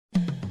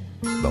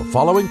The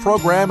following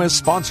program is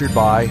sponsored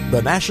by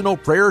the National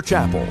Prayer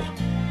Chapel.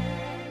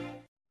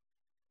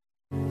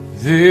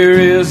 There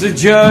is a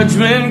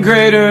judgment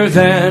greater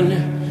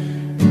than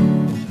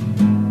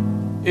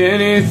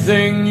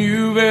anything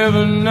you've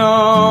ever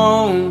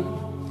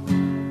known,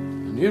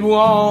 and it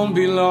won't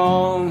be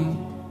long.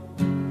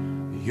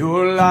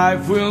 Your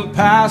life will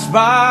pass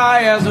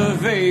by as a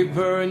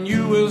vapor, and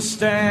you will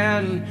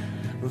stand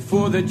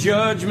before the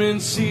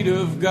judgment seat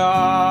of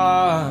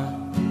God.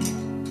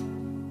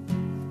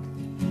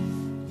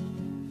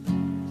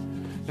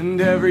 And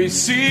every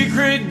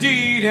secret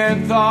deed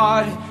and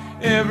thought,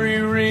 every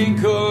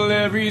wrinkle,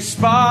 every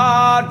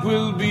spot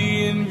will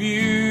be in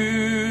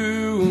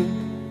view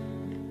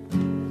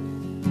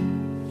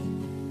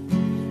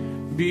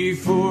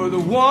before the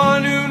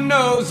one who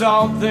knows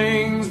all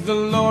things, the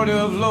Lord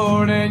of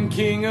lords and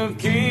King of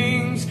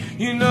kings.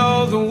 You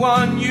know, the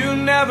one you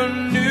never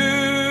knew.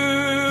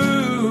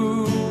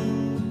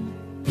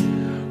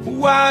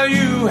 While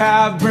you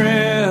have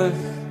breath,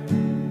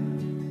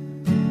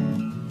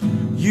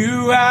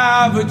 you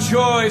have a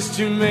choice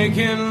to make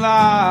in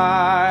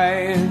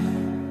life.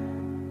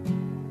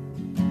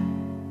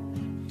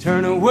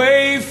 Turn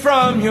away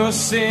from your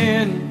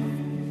sin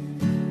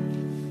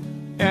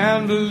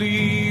and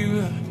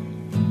believe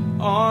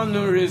on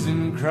the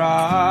risen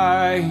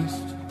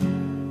Christ.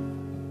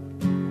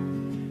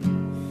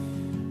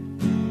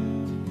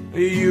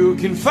 You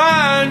can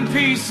find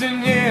peace in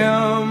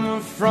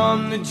Him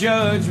from the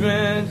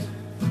judgment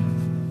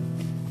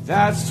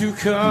that's to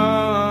come.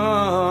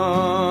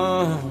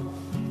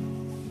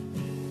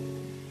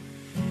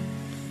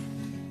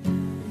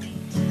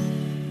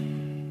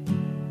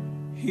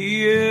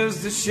 He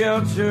is the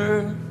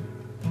shelter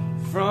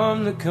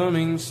from the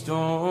coming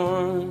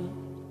storm.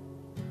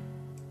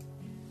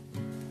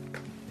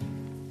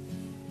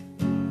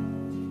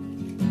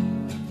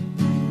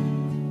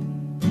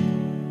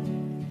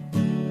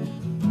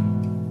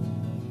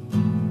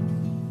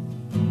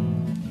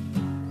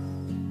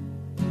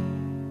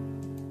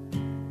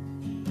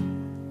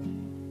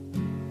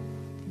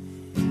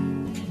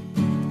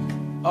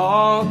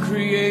 All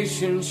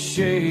creation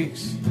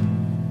shakes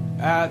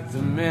at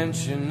the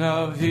mention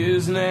of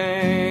His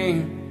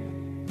name.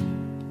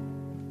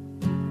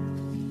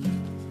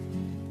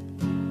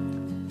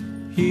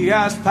 He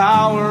has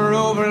power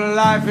over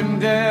life and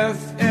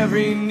death.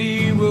 Every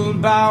knee will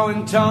bow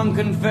and tongue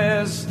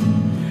confess.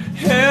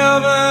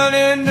 Heaven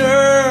and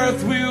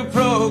earth will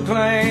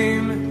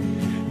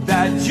proclaim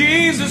that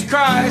Jesus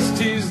Christ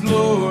is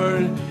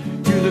Lord.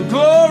 To the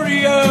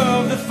glory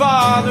of the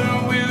Father,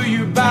 will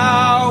you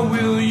bow?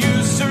 Will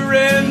you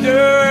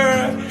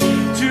surrender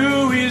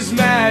to His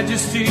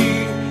majesty?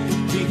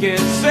 He can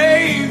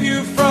save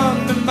you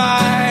from the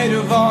might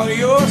of all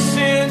your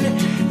sin.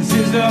 This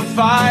is the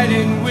fight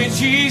in which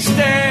He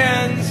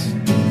stands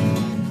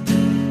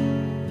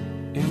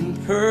in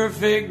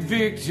perfect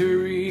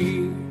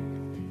victory.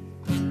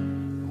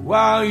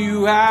 While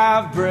you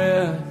have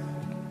breath,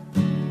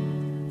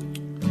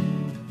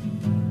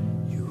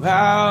 you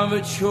have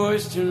a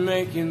choice to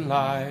make in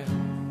life.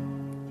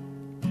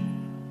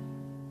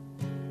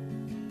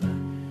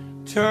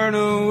 Turn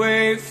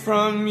away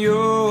from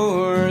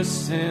your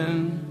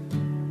sin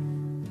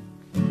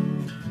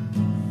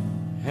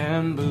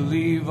and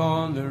believe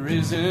on the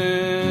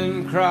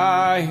risen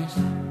Christ.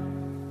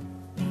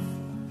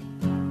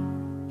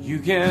 You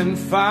can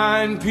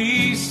find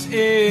peace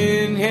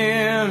in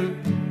Him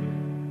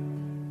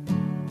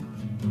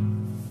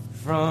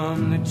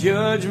from the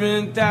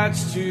judgment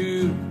that's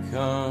to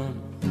come.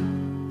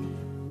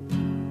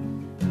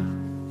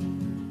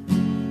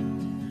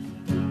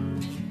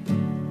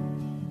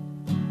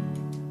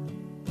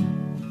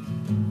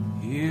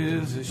 He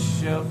is a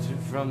shelter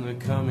from the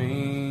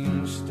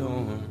coming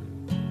storm.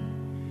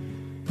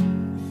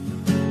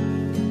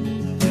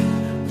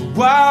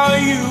 While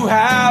you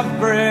have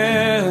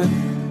breath,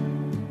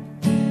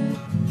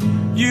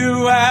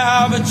 you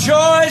have a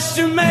choice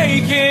to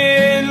make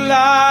in life.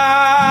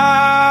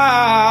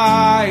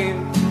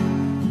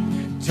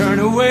 Turn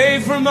away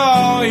from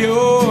all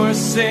your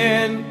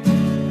sin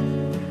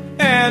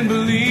and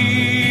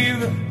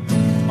believe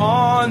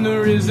on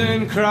the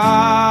risen Christ.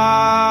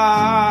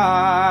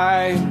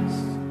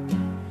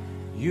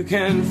 You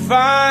can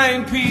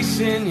find peace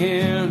in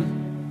Him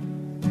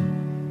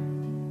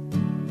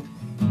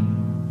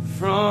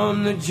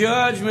from the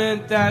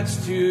judgment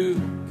that's to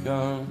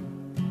come.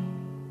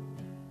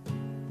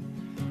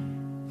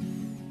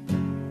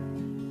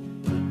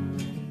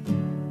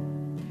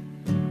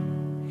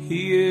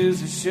 He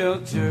is a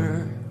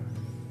shelter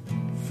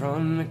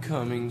from the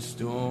coming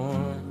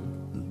storm.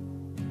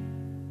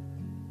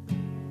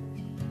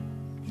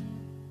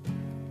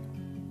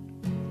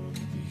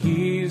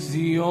 He's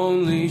the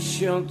only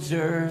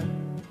shelter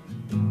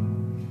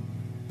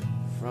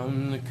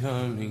from the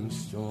coming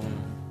storm.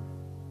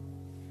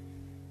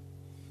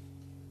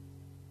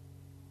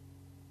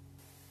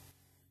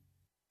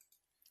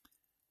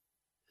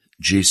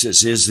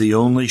 Jesus is the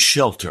only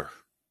shelter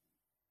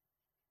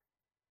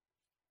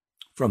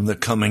from the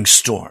coming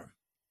storm.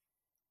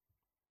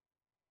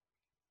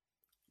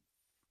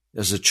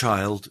 As a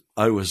child,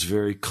 I was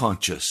very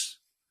conscious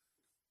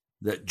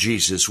that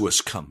Jesus was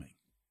coming.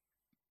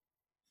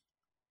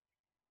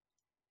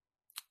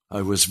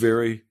 I was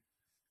very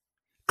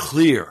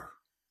clear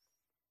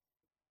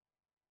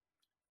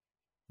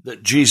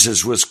that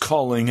Jesus was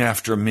calling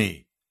after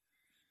me.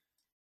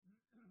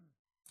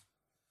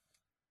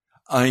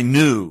 I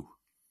knew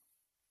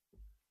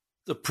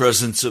the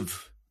presence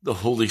of the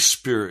Holy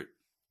Spirit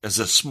as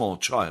a small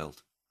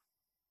child.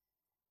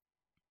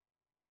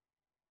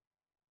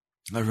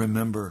 I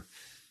remember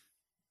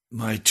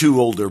my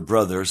two older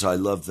brothers. I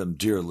loved them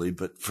dearly,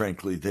 but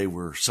frankly, they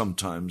were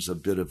sometimes a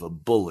bit of a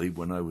bully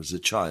when I was a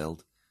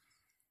child.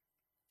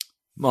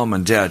 Mom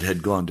and Dad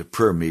had gone to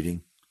prayer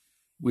meeting.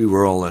 We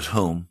were all at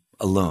home,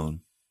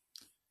 alone.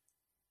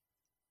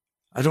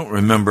 I don't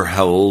remember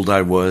how old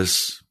I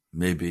was,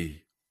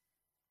 maybe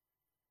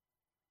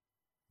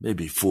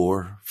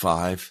 4,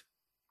 5.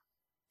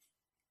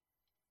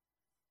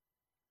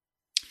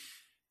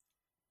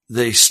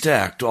 They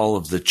stacked all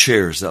of the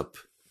chairs up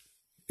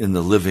in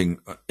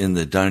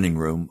the dining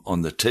room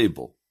on the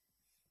table.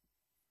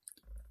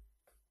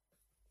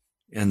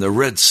 And the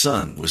red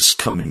sun was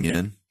coming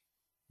in.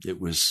 It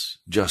was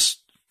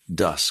just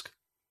dusk.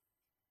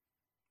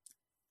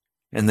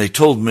 And they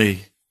told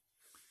me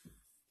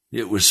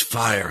it was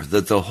fire,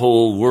 that the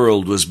whole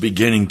world was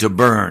beginning to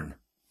burn.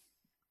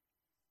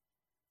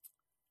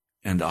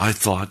 And I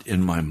thought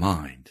in my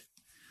mind,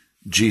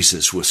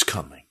 Jesus was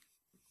coming.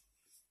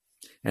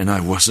 And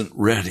I wasn't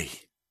ready.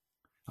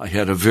 I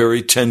had a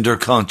very tender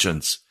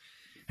conscience,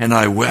 and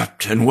I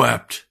wept and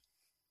wept.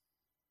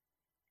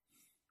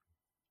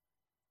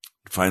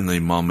 Finally,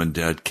 Mom and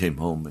Dad came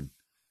home and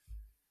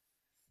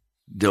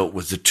dealt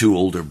with the two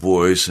older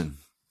boys.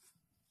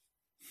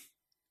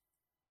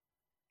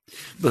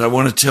 But I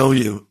want to tell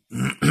you,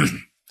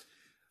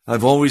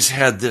 I've always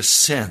had this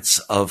sense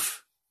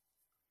of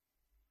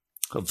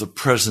the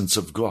presence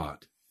of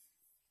God.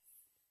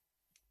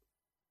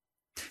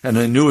 And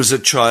I knew as a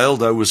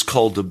child I was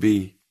called to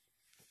be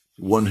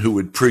one who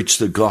would preach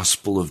the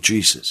gospel of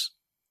Jesus.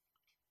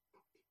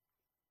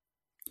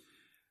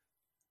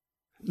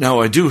 Now,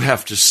 I do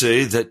have to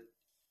say that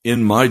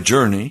in my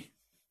journey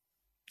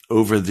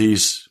over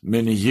these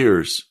many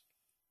years,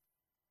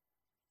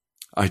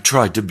 I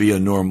tried to be a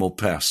normal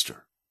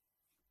pastor.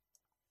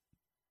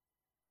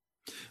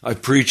 I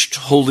preached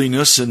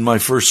holiness in my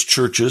first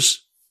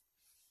churches,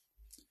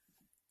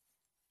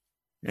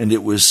 and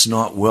it was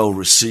not well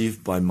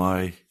received by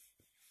my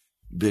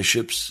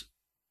bishops.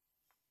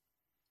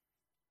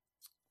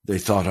 They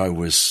thought I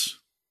was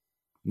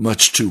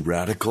much too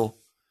radical,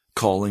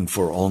 calling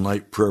for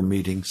all-night prayer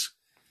meetings,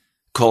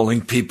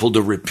 calling people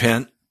to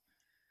repent,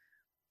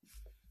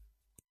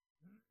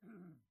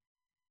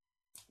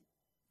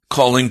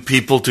 calling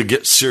people to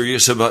get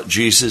serious about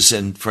Jesus,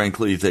 and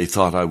frankly, they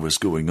thought I was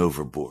going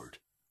overboard.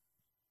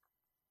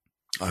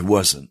 I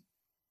wasn't.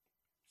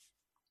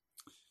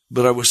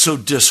 But I was so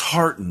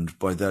disheartened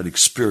by that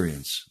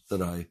experience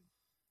that I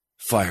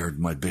fired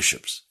my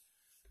bishops.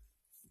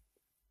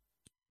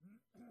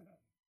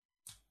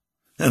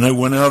 And I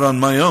went out on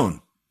my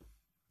own.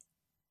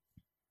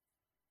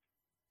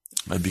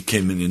 I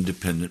became an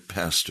independent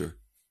pastor.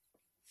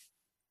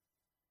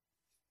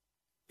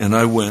 And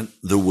I went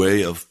the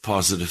way of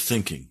positive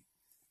thinking.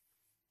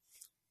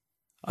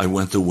 I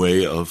went the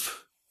way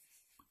of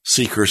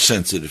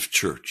seeker-sensitive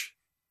church.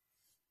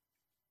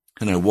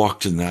 And I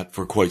walked in that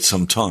for quite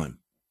some time.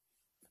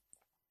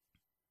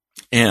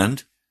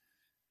 And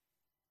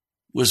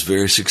was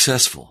very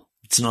successful.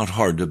 It's not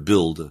hard to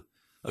build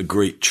a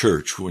great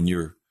church when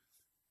you're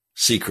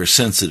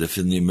seeker-sensitive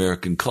in the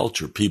American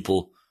culture.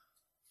 People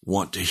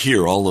want to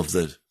hear all of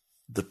the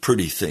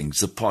pretty things,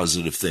 the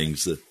positive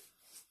things,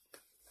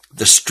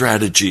 the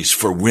strategies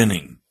for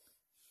winning.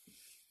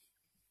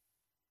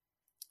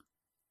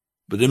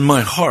 But in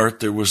my heart,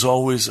 there was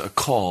always a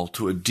call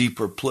to a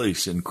deeper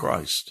place in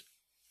Christ.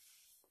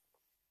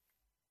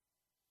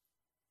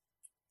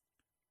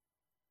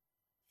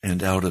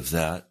 And out of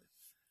that,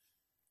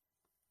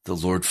 the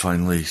Lord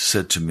finally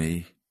said to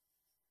me,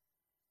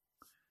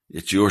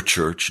 "It's your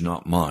church,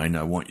 not mine.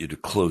 I want you to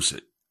close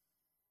it."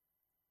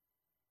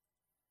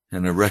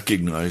 And I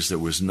recognized there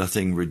was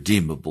nothing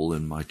redeemable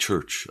in my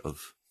church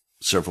of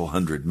several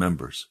hundred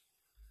members.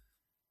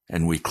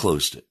 And we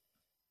closed it.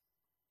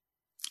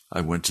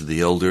 I went to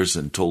the elders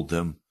and told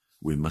them,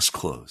 we must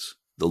close.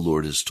 The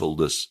Lord has told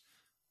us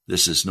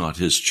this is not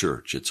his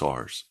church, it's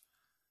ours.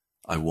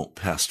 I won't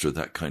pastor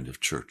that kind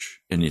of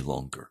church any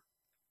longer.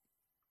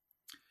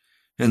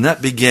 And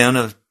that began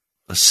a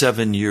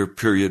 7-year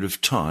period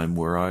of time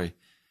where I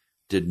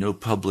did no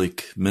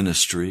public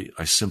ministry.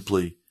 I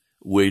simply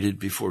waited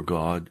before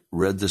God,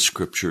 read the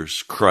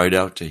scriptures, cried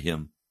out to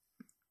him,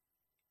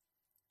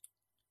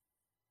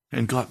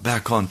 and got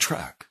back on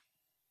track.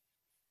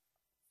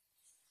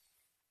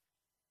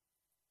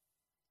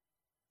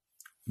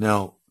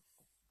 Now,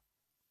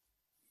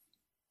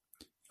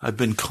 I've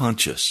been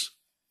conscious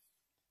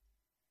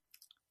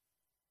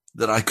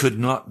that I could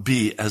not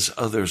be as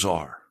others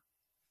are.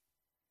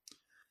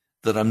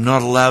 that I'm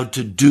not allowed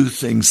to do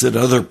things that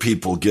other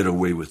people get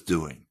away with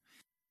doing.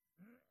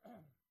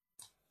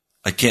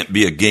 I can't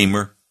be a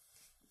gamer.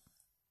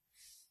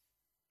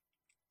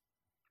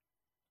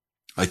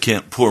 I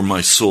can't pour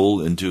my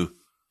soul into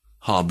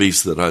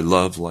hobbies that I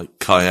love, like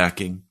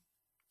kayaking,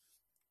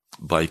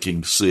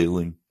 biking,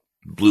 sailing,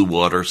 blue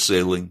water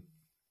sailing.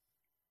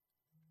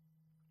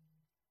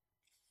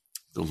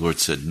 The Lord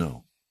said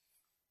no.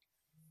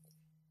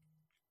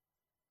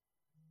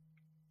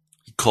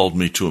 He called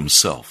me to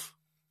himself.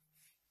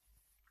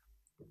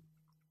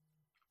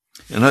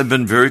 And I've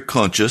been very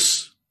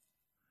conscious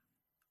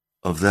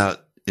of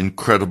that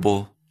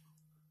incredible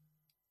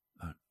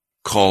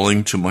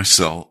calling to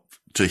myself,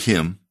 to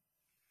him.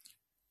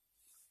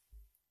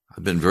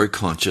 I've been very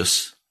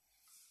conscious,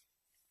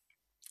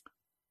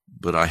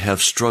 but I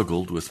have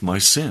struggled with my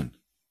sin.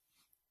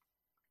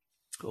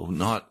 Oh,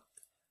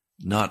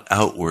 not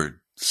outward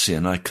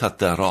sin. I cut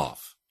that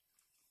off.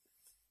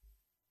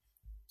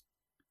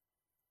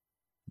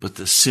 But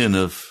the sin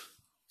of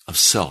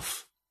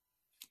self,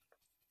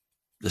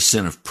 the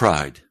sin of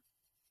pride,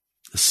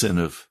 the sin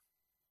of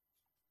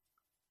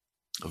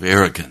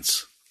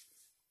arrogance,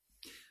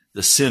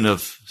 the sin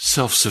of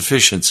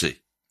self-sufficiency,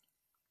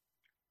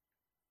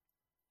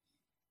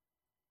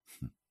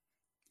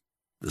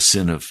 the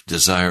sin of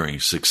desiring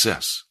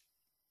success.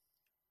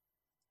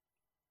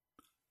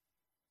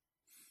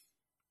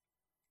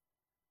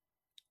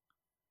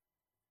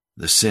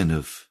 The sin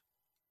of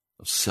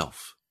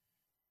self.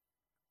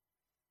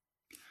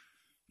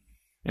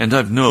 And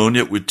I've known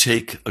it would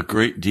take a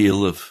great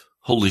deal of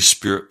Holy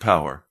Spirit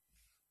power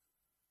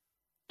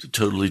to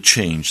totally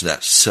change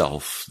that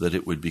self, that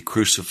it would be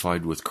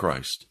crucified with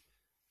Christ,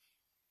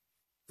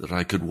 that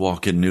I could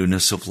walk in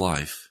newness of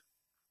life.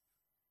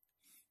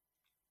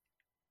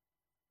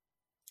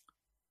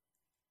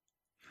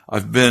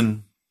 I've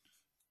been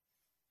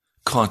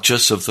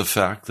conscious of the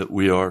fact that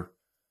we are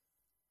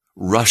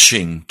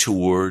rushing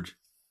toward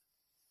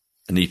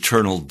an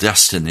eternal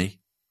destiny.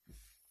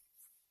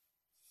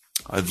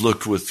 I've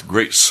looked with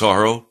great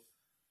sorrow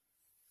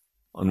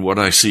on what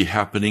I see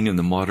happening in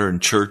the modern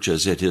church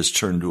as it has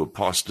turned to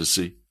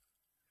apostasy.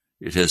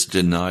 It has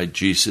denied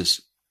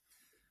Jesus.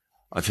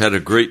 I've had a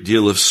great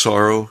deal of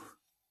sorrow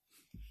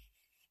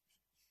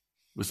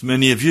with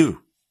many of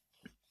you.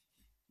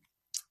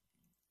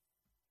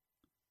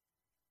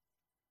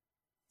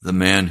 The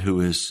man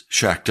who is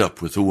shacked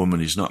up with a woman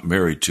he's not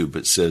married to,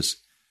 but says,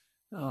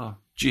 "Oh,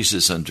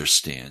 Jesus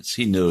understands.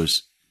 He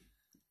knows.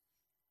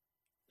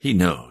 He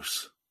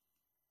knows.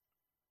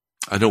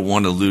 I don't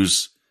want to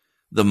lose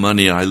the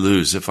money I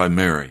lose if I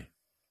marry.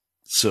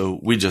 So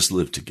we just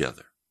live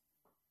together."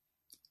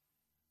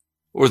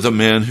 Or the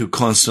man who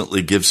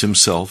constantly gives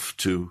himself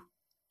to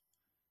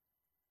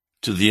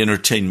the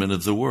entertainment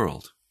of the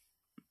world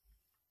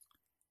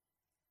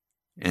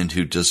and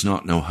who does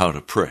not know how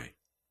to pray.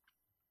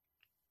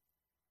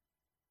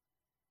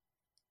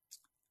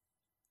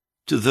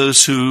 To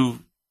those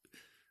who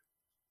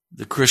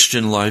the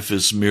Christian life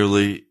is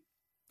merely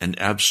an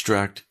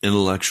abstract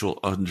intellectual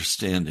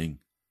understanding,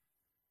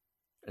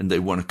 and they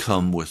want to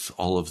come with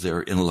all of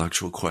their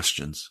intellectual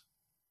questions,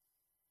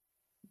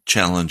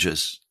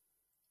 challenges.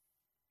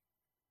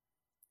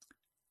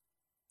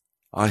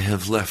 I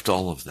have left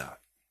all of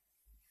that.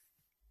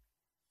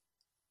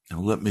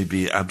 Now let me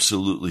be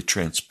absolutely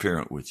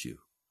transparent with you.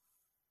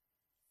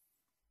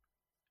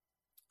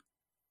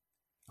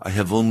 I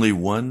have only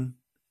one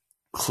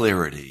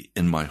clarity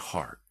in my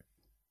heart,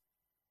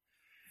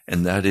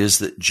 and that is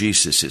that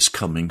Jesus is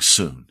coming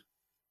soon,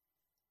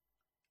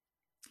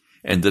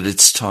 and that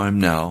it's time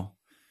now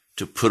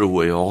to put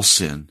away all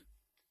sin.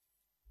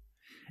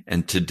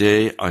 And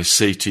today I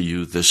say to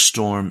you, the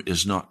storm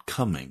is not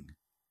coming.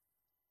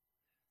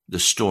 The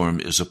storm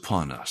is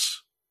upon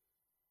us.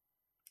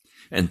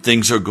 And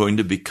things are going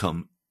to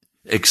become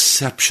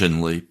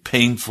exceptionally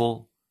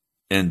painful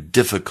and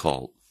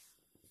difficult.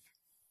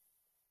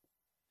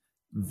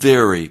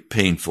 Very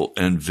painful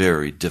and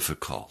very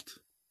difficult.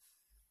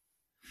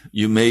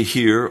 You may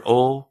hear,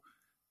 "Oh,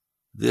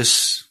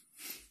 this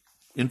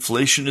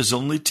inflation is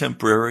only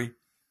temporary."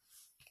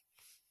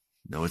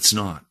 No, it's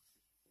not.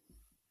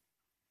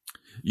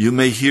 You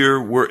may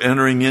hear, "We're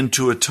entering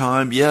into a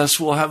time, yes,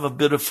 we'll have a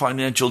bit of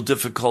financial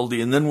difficulty,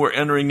 and then we're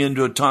entering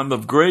into a time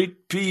of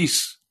great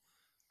peace."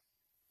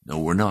 No,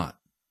 we're not.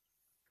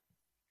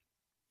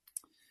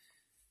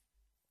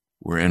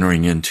 We're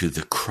entering into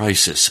the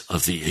crisis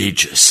of the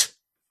ages.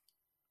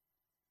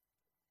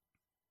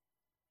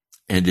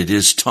 And it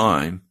is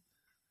time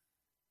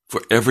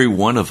for every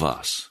one of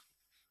us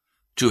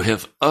to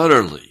have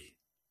utterly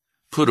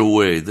put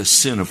away the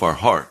sin of our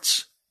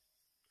hearts,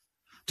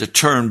 to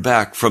turn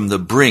back from the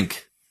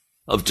brink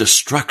of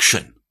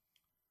destruction.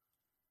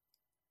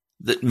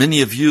 That many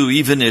of you,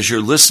 even as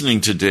you're listening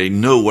today,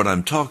 know what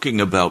I'm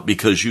talking about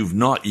because you've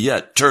not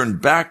yet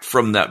turned back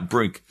from that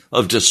brink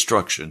of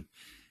destruction.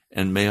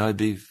 And may I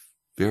be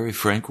very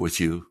frank with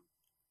you,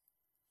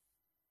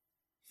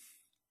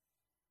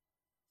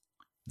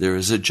 there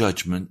is a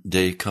judgment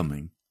day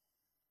coming.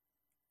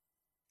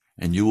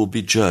 And you will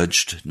be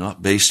judged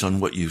not based on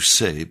what you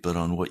say, but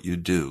on what you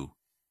do.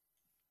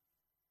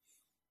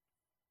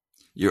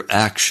 Your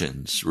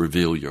actions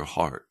reveal your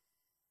heart.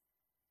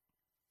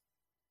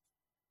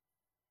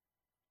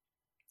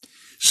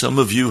 Some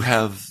of you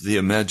have the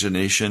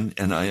imagination,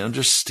 and I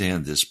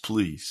understand this,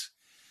 please.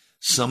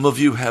 Some of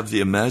you have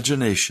the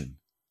imagination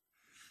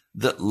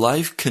that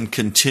life can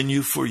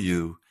continue for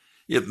you.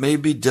 It may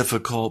be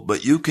difficult,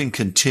 but you can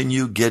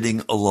continue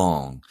getting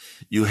along.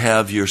 You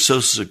have your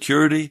Social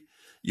Security,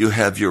 you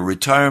have your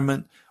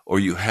retirement, or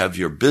you have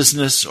your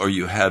business, or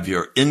you have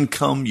your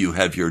income, you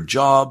have your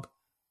job,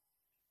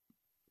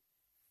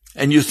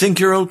 and you think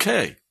you're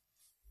okay.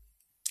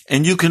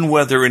 And you can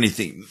weather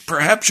anything.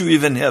 Perhaps you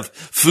even have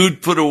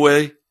food put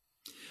away.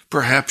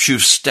 Perhaps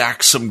you've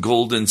stacked some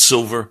gold and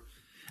silver,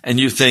 and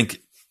you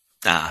think,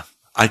 I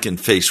can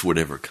face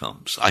whatever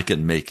comes. I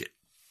can make it.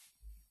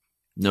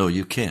 No,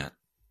 you can't.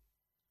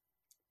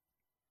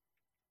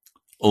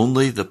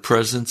 Only the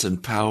presence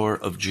and power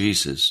of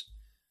Jesus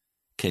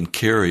can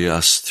carry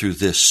us through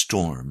this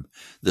storm.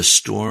 The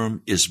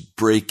storm is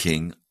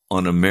breaking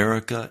on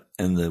America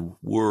and the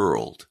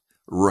world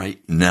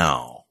right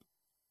now.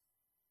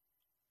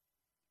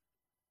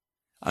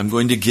 I'm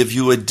going to give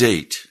you a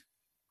date.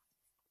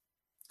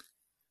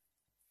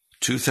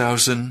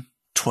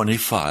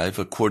 2025,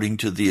 according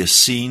to the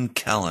Essene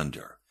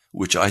calendar,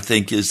 which I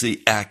think is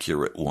the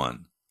accurate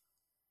one.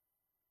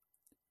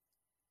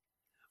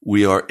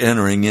 We are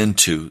entering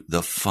into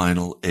the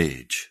final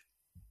age.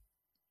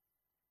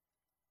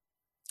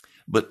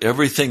 But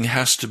everything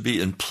has to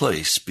be in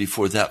place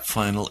before that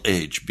final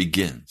age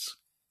begins.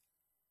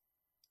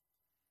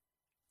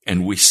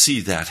 And we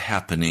see that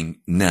happening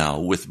now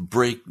with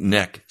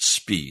breakneck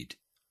speed.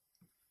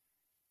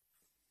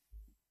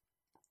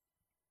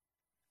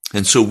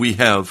 And so we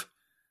have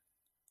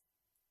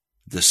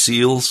the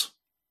seals,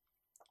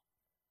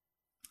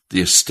 the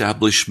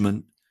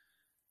establishment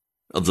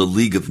of the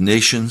League of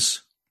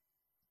Nations,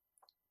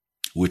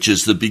 which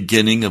is the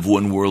beginning of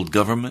one world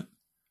government.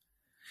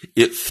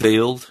 It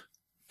failed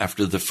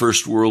after the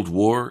First World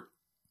War.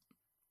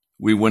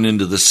 We went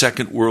into the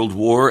Second World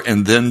War,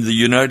 and then the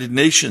United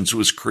Nations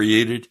was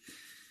created.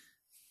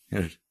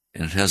 And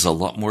it has a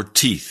lot more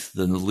teeth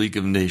than the League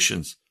of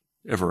Nations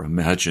ever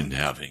imagined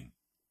having.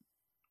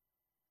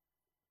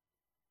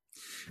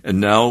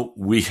 And now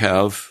we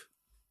have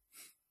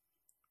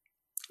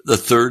the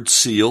third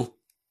seal,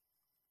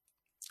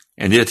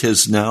 and it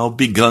has now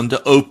begun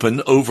to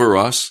open over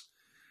us.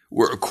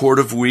 We're a quart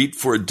of wheat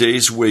for a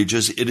day's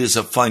wages. It is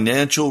a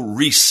financial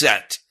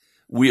reset.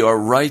 We are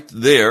right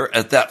there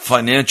at that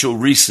financial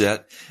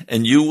reset,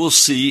 and you will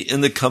see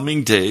in the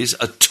coming days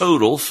a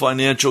total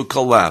financial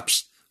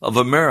collapse of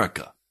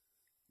America.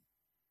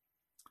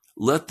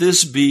 Let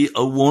this be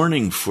a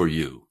warning for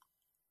you,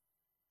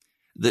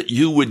 that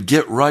you would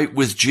get right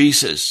with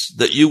Jesus,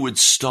 that you would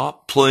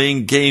stop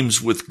playing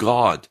games with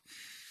God.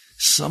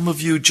 Some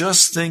of you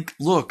just think,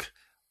 look,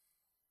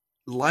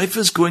 life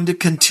is going to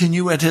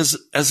continue as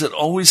it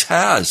always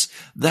has.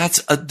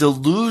 That's a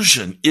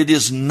delusion. It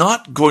is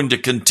not going to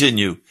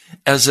continue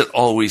as it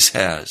always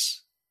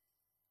has.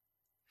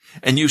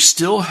 And you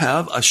still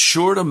have a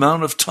short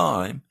amount of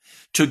time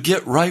to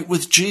get right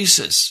with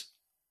Jesus.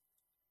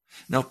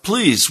 Now,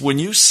 please, when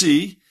you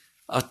see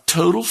a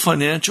total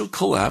financial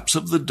collapse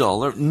of the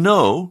dollar,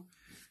 know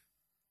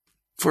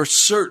for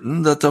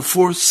certain that the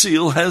fourth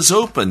seal has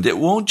opened. It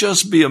won't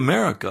just be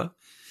America.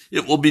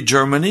 It will be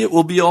Germany. It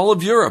will be all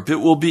of Europe. It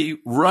will be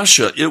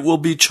Russia. It will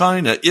be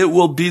China. It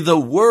will be the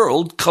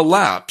world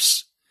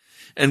collapse.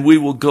 And we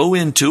will go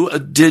into a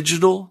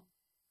digital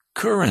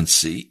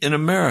currency in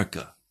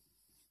America.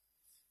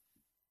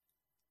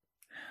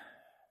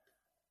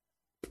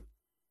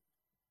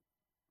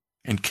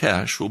 And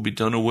cash will be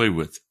done away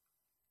with.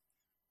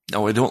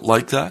 Now, I don't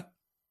like that,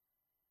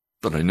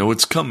 but I know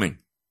it's coming.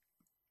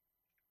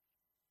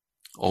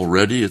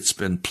 Already it's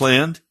been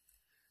planned.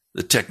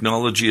 The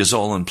technology is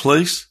all in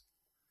place.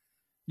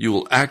 You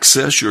will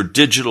access your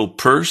digital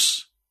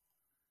purse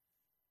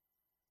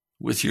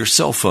with your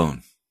cell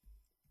phone.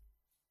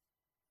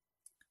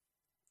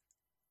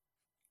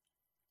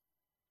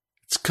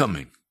 It's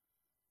coming.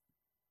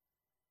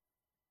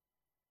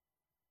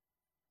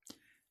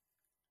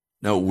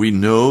 Now, we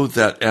know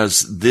that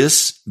as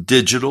this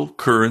digital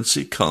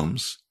currency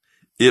comes,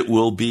 it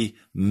will be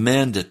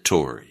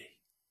mandatory.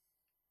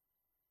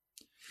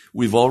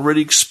 We've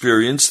already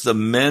experienced the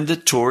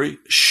mandatory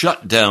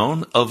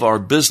shutdown of our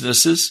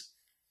businesses,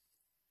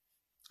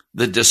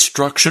 the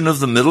destruction of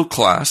the middle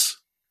class.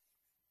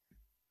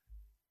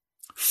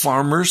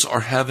 Farmers are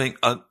having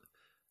an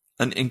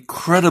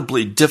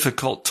incredibly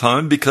difficult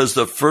time because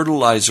the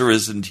fertilizer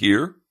isn't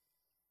here.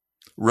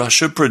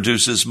 Russia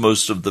produces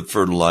most of the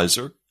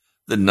fertilizer,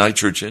 the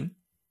nitrogen.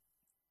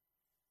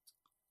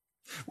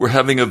 We're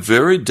having a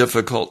very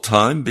difficult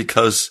time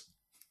because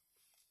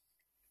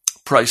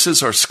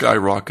prices are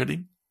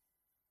skyrocketing.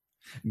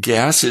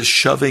 Gas is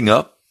shoving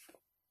up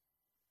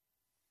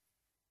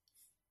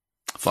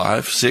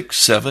 $5,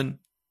 $6,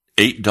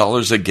 $7,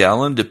 $8 a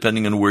gallon,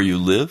 depending on where you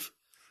live.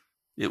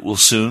 It will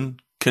soon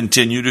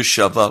continue to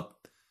shove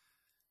up,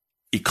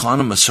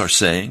 economists are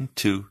saying,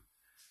 to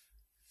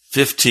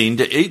 $15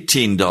 to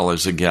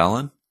 $18 a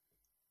gallon.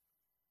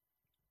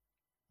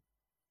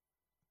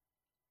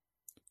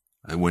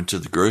 I went to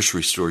the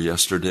grocery store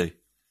yesterday.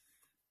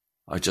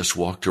 I just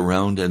walked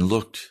around and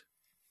looked.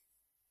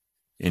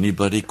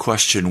 Anybody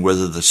question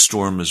whether the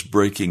storm is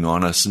breaking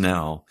on us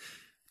now?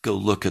 Go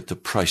look at the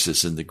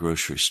prices in the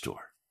grocery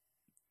store.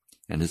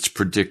 And it's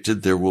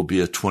predicted there will be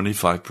a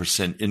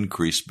 25%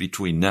 increase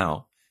between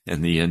now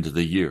and the end of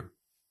the year,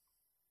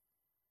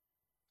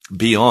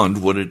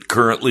 beyond what it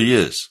currently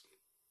is.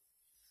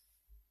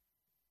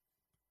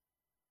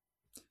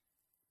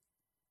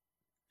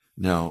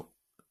 Now,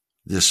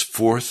 this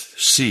fourth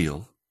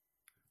seal,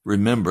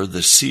 remember,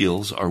 the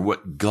seals are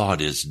what God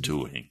is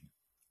doing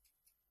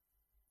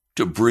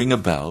to bring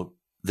about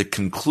the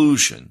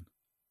conclusion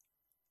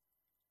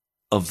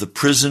of the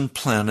prison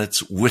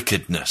planet's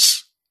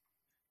wickedness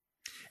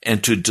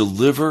and to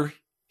deliver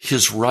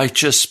his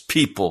righteous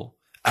people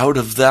out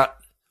of that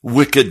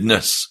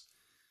wickedness.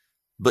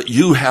 But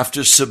you have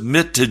to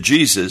submit to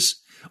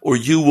Jesus, or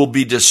you will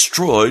be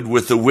destroyed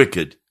with the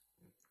wicked.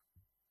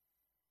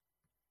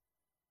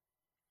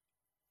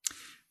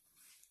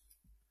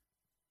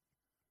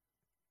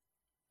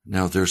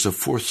 Now there's a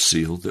fourth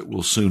seal that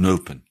will soon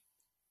open.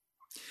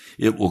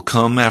 It will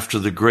come after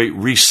the great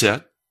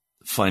reset.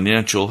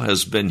 Financial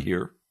has been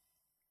here.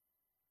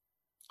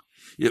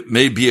 It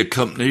may be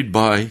accompanied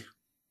by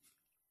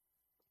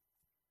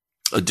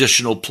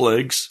additional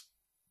plagues.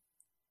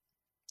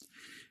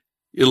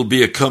 It'll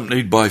be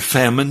accompanied by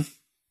famine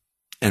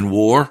and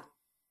war.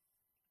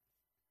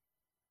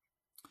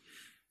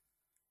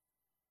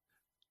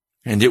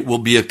 And it will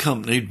be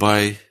accompanied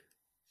by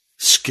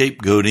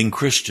scapegoating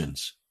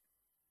Christians.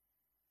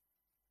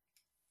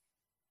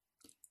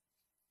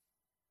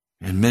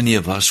 And many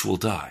of us will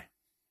die.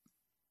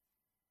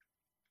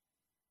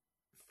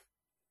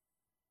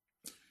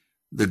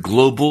 The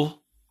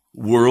global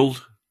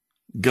world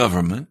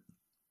government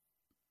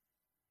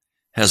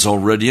has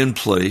already in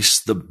place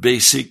the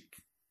basic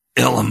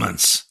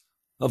elements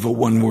of a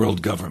one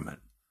world government.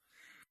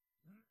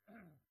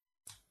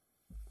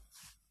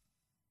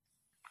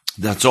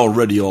 That's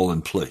already all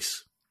in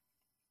place.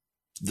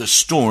 The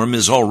storm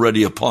is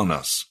already upon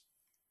us.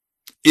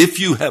 If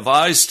you have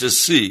eyes to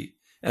see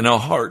and a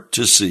heart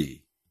to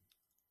see.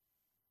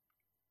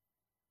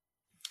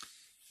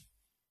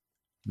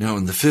 Now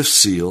in the fifth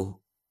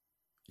seal,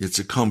 it's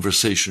a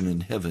conversation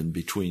in heaven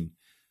between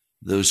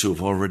those who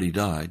have already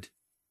died,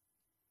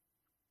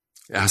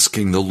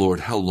 asking the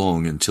Lord, how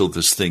long until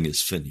this thing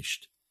is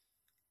finished?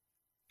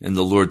 And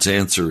the Lord's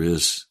answer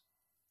is,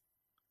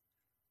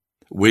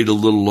 wait a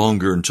little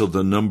longer until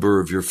the number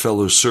of your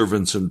fellow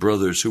servants and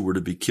brothers who were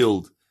to be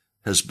killed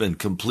has been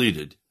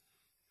completed.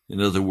 In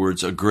other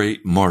words, a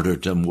great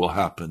martyrdom will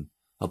happen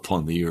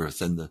upon the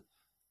earth, and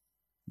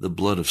the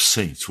blood of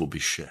saints will be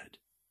shed.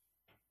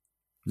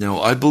 Now,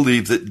 I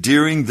believe that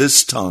during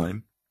this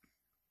time,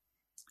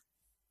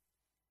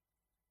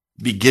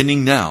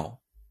 beginning now,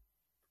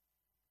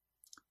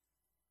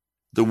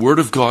 the Word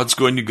of God's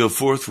going to go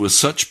forth with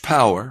such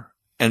power,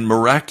 and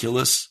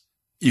miraculous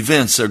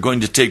events are going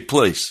to take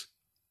place.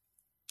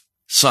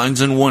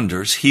 Signs and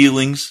wonders,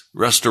 healings,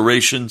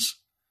 restorations,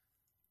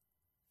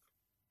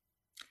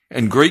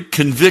 and great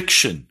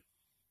conviction.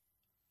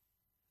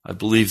 I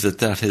believe that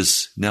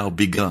has now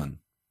begun.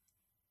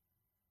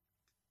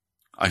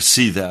 I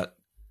see that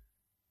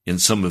in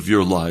some of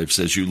your lives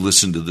as you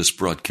listen to this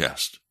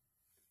broadcast.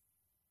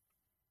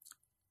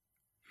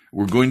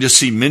 We're going to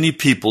see many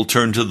people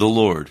turn to the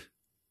Lord,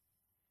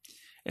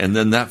 and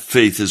then that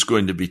faith is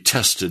going to be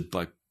tested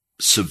by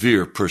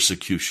severe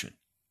persecution.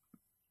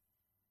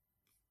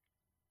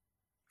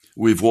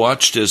 We've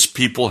watched as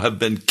people have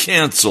been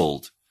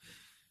canceled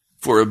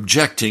for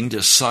objecting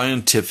to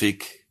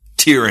scientific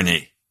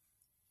tyranny.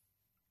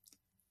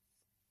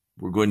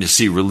 We're going to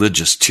see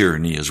religious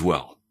tyranny as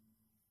well.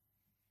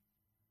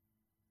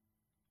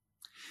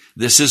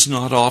 This is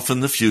not off in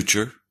the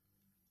future.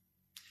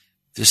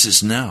 This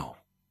is now.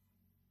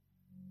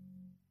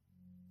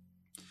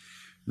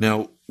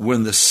 Now,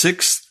 when the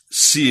sixth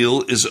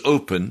seal is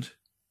opened,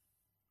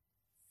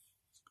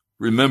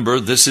 remember,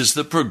 this is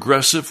the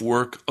progressive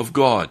work of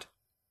God.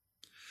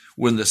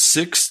 When the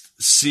sixth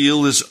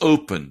seal is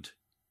opened,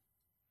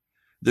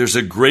 there's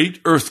a great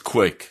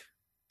earthquake.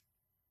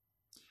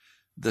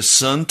 The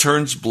sun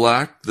turns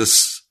black,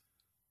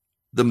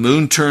 the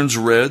moon turns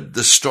red,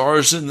 the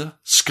stars in the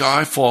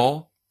sky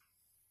fall.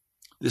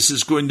 This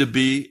is going to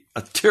be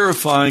a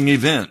terrifying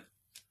event.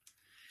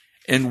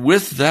 And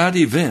with that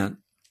event,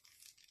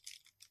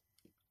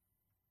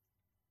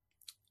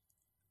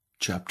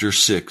 chapter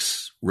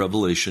 6,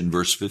 Revelation,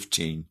 verse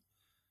 15,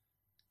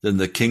 then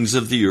the kings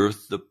of the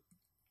earth,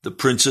 the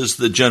princes,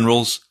 the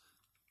generals,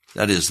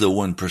 that is the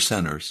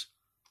 1%ers,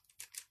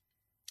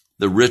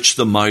 the rich,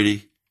 the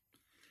mighty,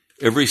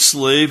 every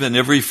slave and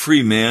every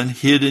free man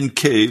hid in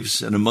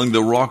caves and among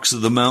the rocks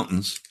of the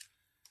mountains.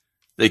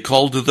 They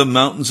called to the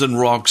mountains and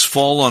rocks,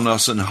 fall on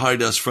us and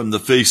hide us from the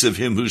face of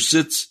him who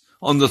sits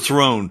on the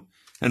throne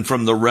and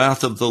from the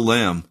wrath of the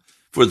Lamb.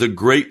 For the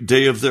great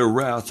day of their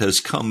wrath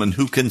has come, and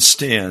who can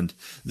stand?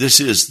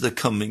 This is the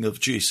coming of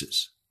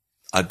Jesus,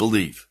 I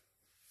believe.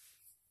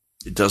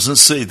 It doesn't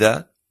say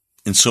that.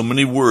 In so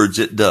many words,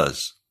 it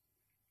does.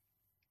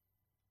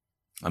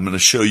 I'm going to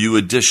show you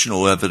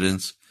additional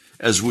evidence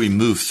as we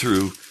move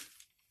through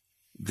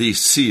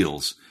these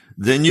seals.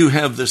 Then you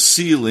have the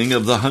sealing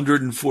of the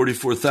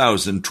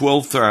 144,000,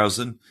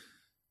 12,000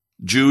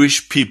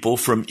 Jewish people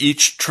from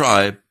each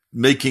tribe,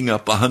 making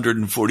up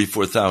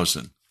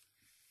 144,000.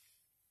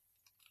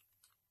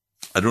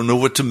 I don't know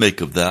what to make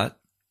of that.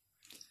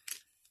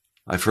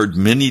 I've heard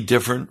many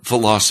different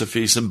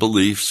philosophies and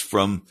beliefs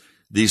from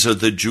these are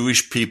the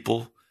Jewish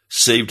people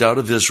saved out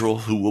of Israel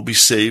who will be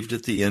saved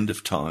at the end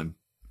of time.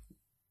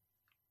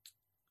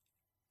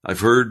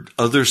 I've heard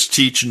others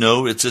teach,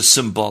 no, it's a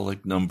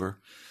symbolic number.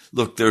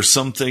 Look, there's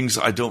some things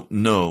I don't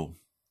know.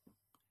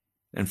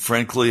 And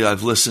frankly,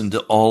 I've listened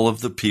to all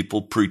of the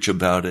people preach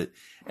about it,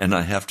 and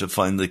I have to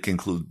finally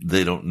conclude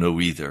they don't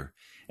know either.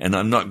 And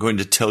I'm not going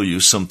to tell you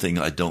something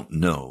I don't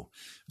know.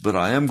 But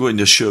I am going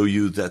to show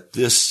you that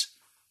this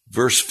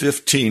verse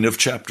 15 of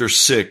chapter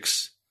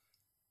 6,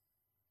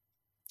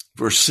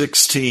 verse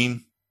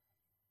 16,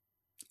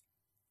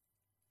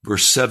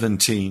 verse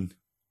 17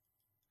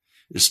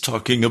 is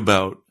talking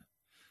about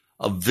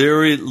a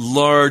very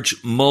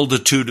large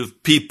multitude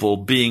of people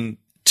being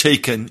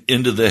taken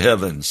into the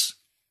heavens.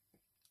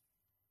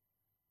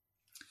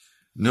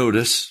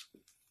 Notice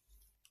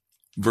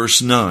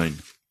verse 9.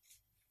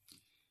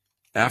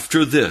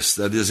 After this,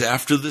 that is,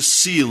 after the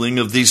sealing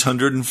of these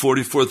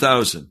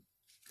 144,000,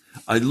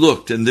 I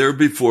looked, and there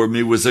before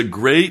me was a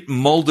great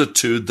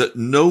multitude that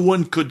no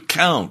one could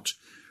count,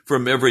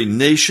 from every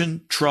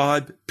nation,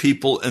 tribe,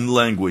 people, and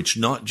language,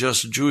 not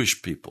just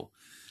Jewish people.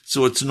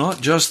 So it's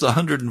not just the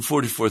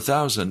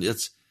 144,000,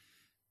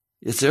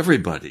 it's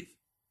everybody.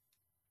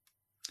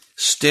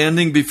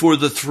 Standing before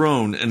the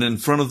throne and in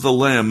front of the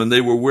Lamb, and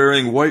they were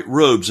wearing white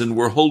robes and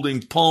were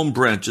holding palm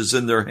branches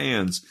in their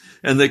hands.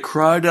 And they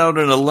cried out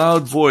in a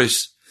loud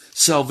voice,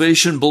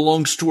 salvation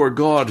belongs to our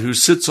God who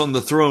sits on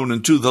the throne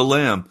and to the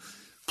Lamb.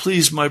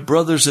 Please, my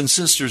brothers and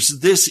sisters,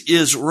 this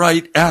is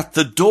right at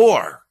the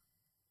door.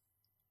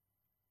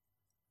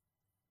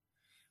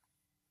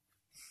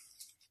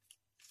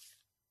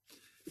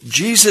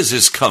 Jesus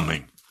is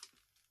coming.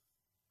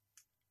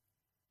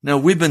 Now,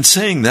 we've been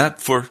saying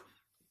that for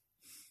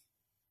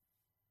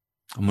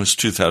almost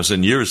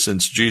 2,000 years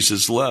since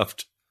Jesus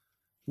left.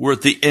 We're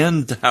at the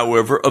end,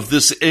 however, of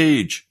this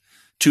age.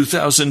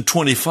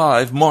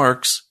 2025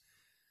 marks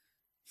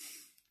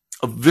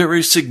a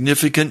very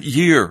significant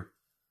year.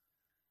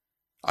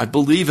 I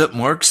believe it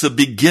marks the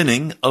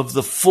beginning of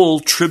the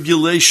full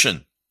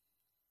tribulation.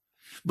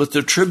 But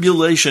the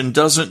tribulation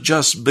doesn't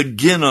just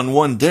begin on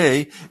one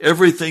day.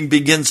 Everything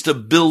begins to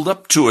build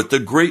up to it. The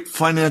great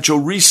financial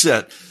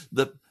reset,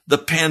 the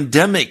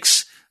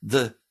pandemics,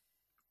 the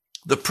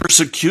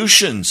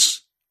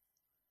persecutions.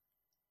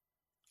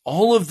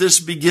 All of this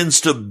begins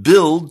to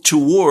build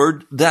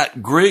toward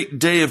that great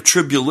day of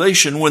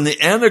tribulation when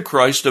the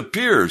Antichrist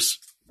appears.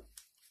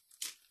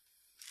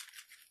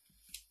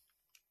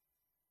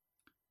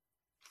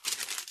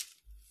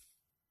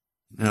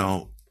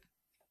 Now,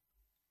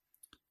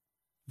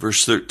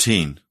 verse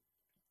 13.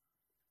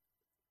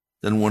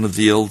 Then one of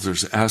the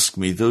elders asked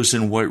me, those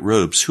in white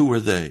robes, who are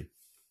they?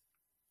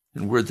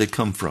 And where'd they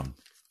come from?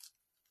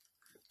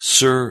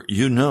 Sir,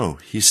 you know,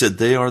 he said,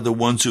 they are the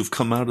ones who've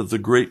come out of the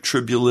great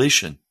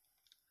tribulation.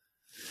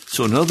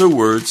 So in other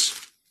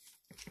words,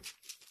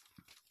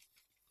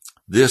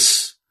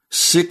 this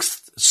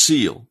sixth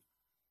seal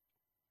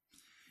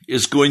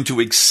is going to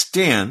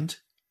extend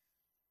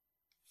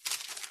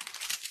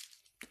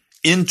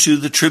into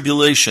the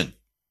tribulation.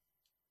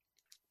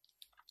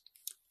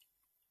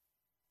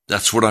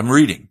 That's what I'm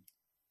reading.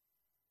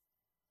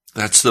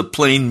 That's the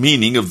plain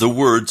meaning of the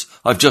words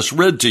I've just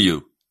read to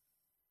you.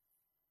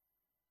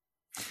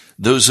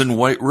 Those in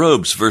white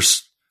robes,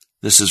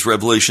 this is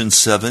Revelation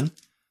 7,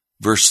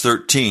 verse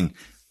 13.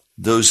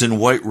 Those in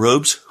white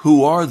robes,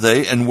 who are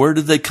they and where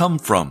did they come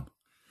from?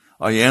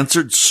 I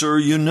answered, Sir,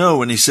 you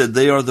know. And he said,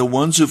 they are the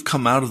ones who've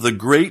come out of the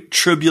great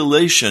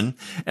tribulation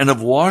and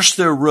have washed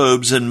their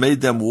robes and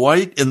made them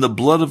white in the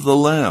blood of the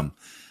Lamb.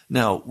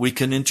 Now, we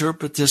can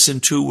interpret this in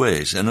two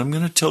ways, and I'm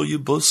going to tell you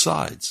both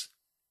sides.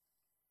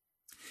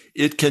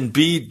 It can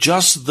be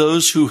just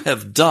those who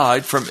have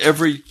died from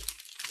every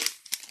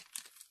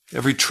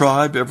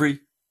tribe, every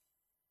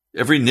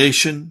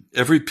nation,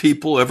 every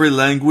people, every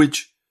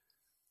language.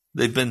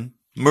 They've been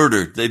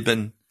murdered. They've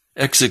been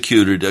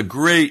executed. A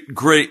great,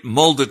 great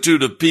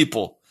multitude of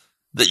people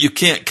that you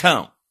can't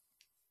count.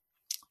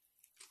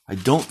 I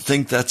don't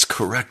think that's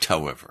correct,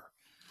 however.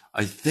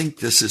 I think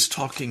this is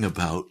talking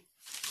about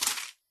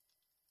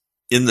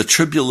in the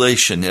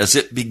tribulation, as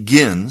it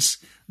begins,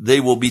 they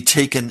will be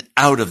taken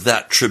out of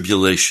that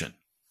tribulation.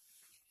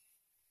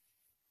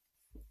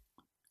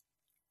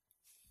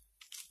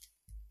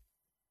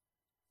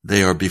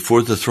 They are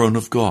before the throne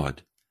of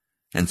God,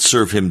 and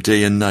serve him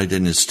day and night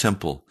in his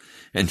temple.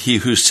 And he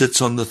who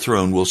sits on the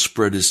throne will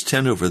spread his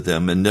tent over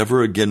them, and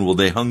never again will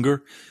they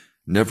hunger,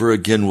 never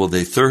again will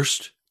they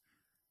thirst.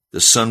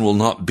 The sun will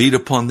not beat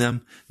upon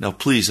them. Now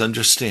please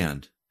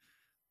understand,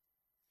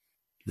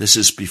 this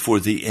is before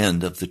the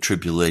end of the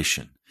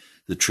tribulation.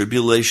 The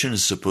tribulation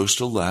is supposed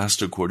to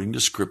last, according to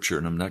Scripture,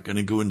 and I'm not going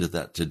to go into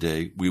that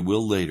today. We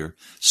will later,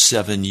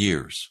 7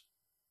 years.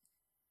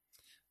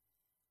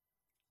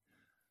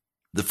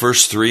 The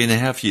first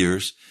 3.5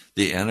 years,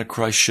 the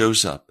Antichrist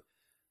shows up,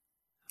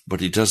 but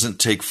he doesn't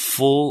take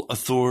full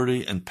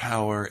authority and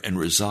power and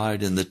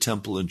reside in the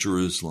temple in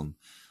Jerusalem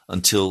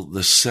until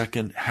the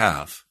second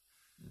half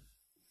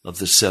of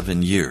the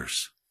 7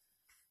 years.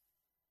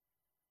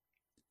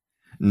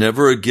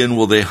 Never again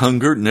will they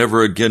hunger,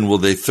 never again will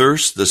they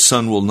thirst. The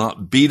sun will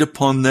not beat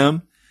upon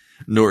them,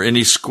 nor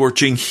any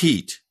scorching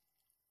heat.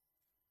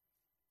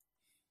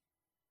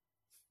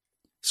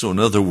 So in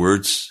other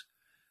words,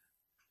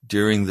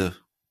 during the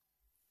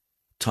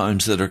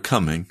times that are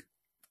coming,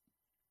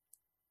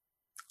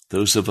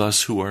 those of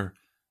us who are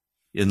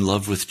in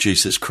love with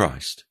Jesus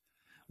Christ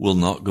will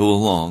not go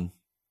along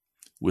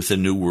with a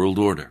new world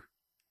order.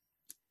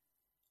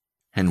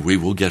 And we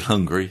will get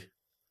hungry,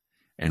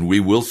 and we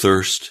will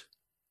thirst,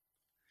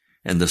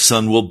 and the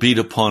sun will beat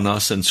upon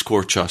us and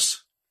scorch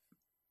us,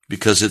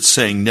 because it's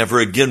saying never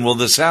again will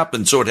this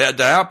happen, so it had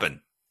to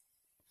happen.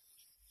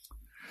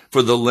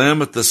 For the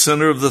Lamb at the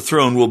center of the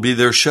throne will be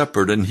their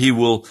shepherd, and he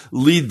will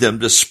lead them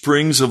to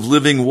springs of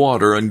living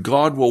water, and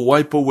God will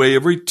wipe away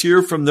every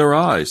tear from their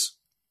eyes.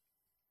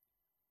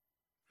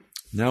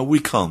 Now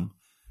we come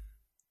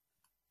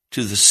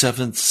to the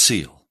seventh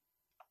seal.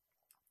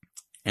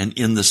 And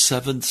in the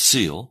seventh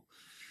seal,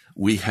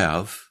 we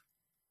have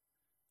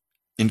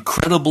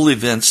incredible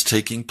events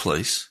taking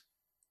place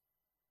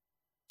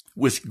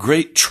with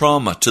great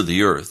trauma to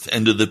the earth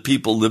and to the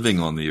people living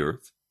on the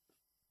earth.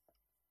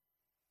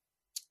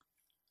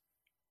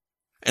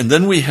 And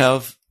then we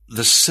have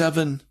the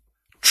 7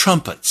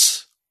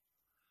 trumpets,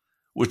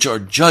 which are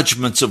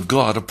judgments of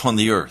God upon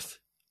the earth.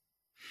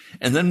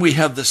 And then we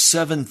have the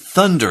 7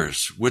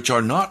 thunders, which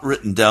are not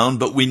written down,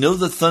 but we know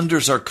the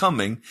thunders are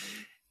coming.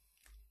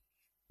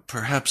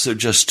 Perhaps they're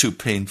just too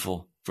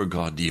painful for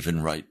God to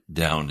even write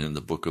down in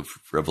the book of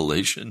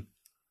Revelation.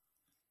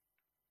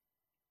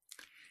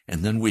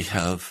 And then we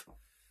have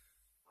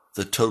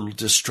the total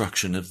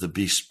destruction of the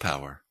beast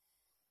power.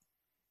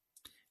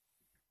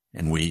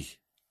 And we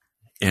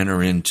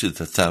enter into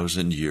the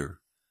 1,000-year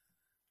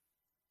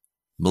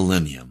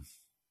millennium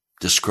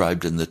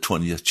described in the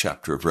 20th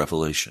chapter of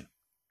Revelation.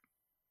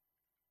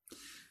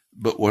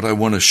 But what I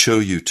want to show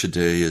you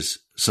today is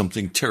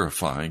something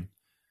terrifying,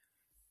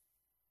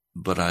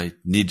 but I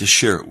need to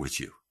share it with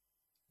you.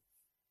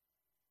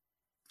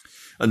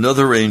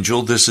 Another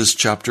angel, this is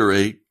chapter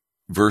 8,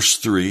 verse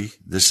 3.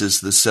 This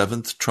is the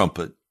 7th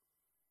trumpet.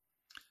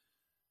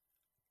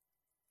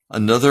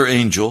 Another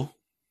angel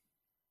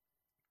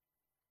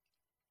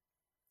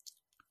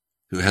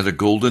who had a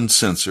golden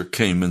censer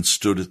came and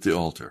stood at the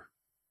altar.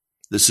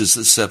 This is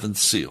the 7th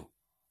seal.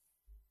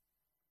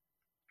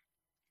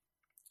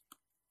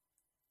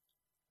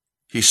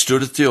 He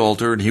stood at the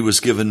altar, and he was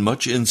given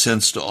much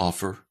incense to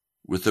offer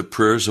with the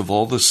prayers of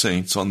all the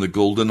saints on the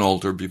golden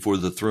altar before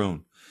the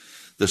throne.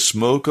 The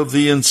smoke of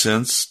the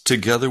incense,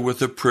 together with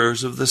the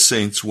prayers of the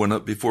saints, went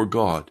up before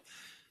God.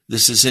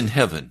 This is in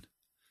heaven.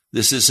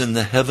 This is in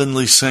the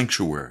heavenly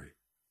sanctuary.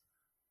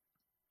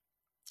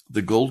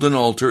 The golden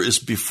altar is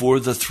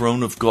before the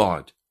throne of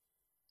God.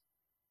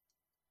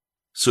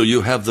 So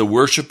you have the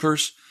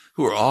worshipers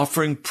who are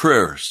offering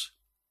prayers.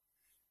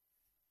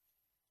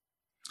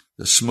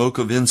 The smoke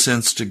of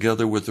incense,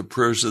 together with the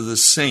prayers of the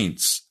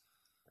saints,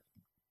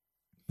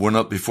 went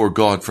up before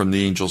God from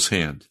the angel's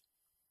hand.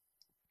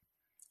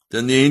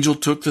 Then the angel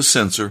took the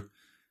censer,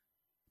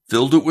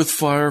 filled it with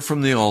fire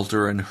from the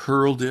altar, and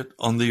hurled it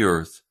on the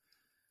earth.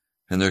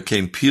 And there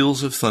came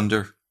peals of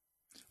thunder,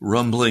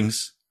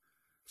 rumblings,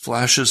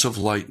 flashes of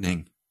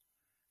lightning,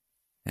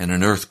 and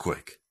an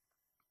earthquake.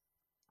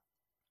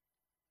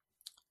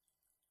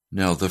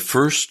 Now the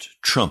first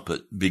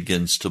trumpet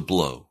begins to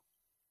blow.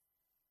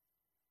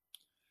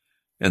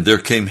 And there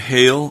came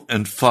hail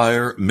and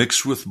fire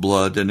mixed with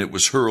blood, and it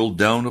was hurled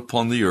down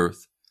upon the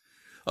earth.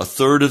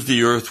 1/3 of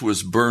the earth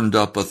was burned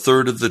up,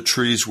 1/3 of the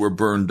trees were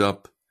burned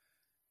up,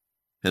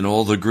 and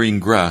all the green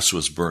grass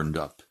was burned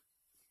up.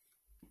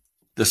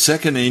 The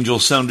second angel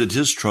sounded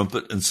his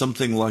trumpet, and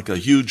something like a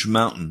huge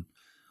mountain,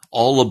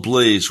 all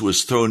ablaze,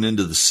 was thrown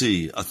into the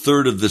sea.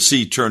 1/3 of the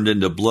sea turned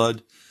into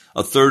blood,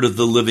 1/3 of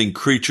the living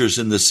creatures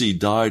in the sea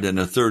died, and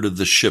 1/3 of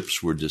the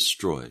ships were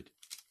destroyed.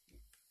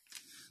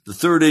 The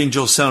third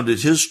angel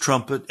sounded his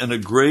trumpet, and a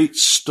great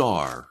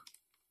star.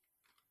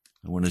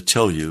 I want to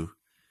tell you,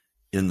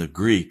 in the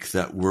Greek,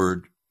 that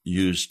word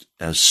used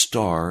as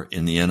star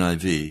in the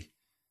NIV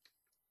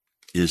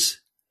is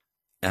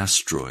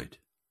asteroid.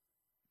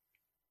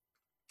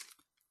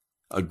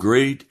 A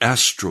great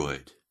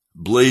asteroid,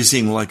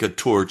 blazing like a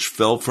torch,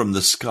 fell from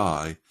the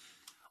sky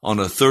on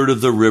 1/3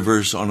 of the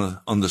rivers,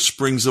 on the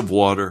springs of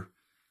water,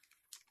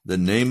 The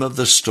name of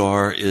the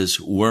star is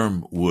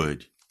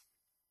Wormwood.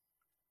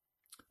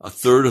 A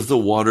third of the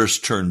waters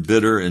turned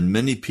bitter, and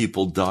many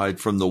people died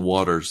from the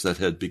waters that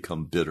had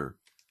become bitter.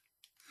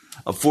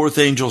 A fourth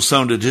angel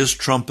sounded his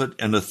trumpet,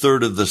 and a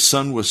third of the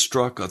sun was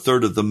struck, a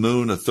third of the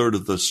moon, a third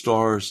of the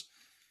stars,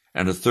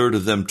 and a third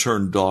of them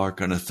turned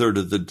dark, and a third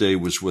of the day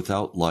was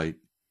without light,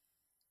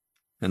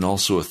 and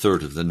also a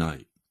third of the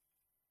night.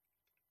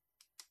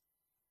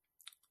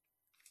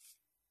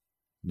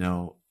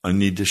 Now, I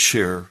need to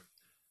share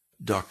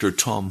Dr.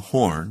 Tom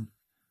Horn.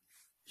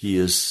 He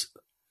is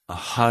a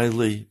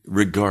highly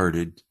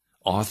regarded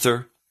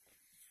author,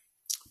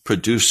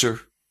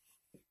 producer,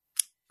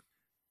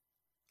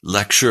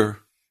 lecturer,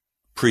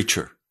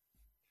 preacher,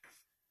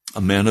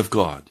 a man of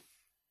God.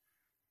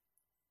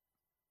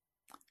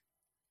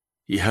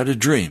 He had a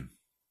dream.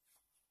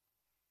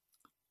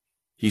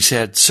 He's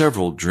had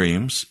several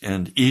dreams,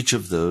 and each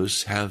of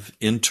those have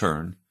in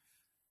turn,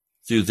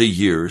 through the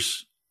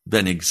years,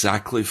 been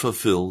exactly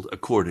fulfilled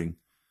according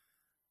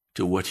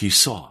to what he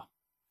saw.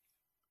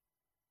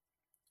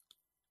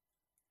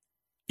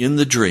 In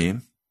the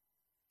dream,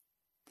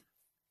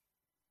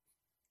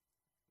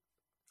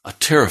 a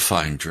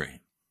terrifying dream,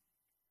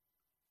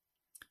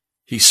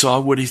 he saw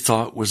what he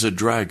thought was a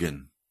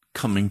dragon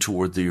coming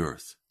toward the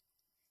earth.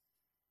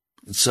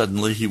 And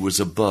suddenly he was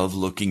above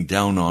looking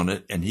down on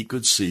it, and he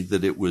could see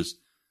that it was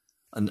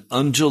an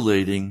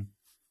undulating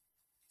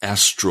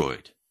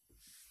asteroid,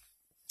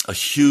 a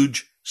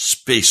huge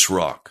space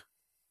rock.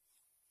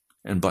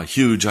 And by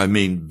huge, I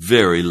mean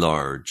very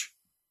large.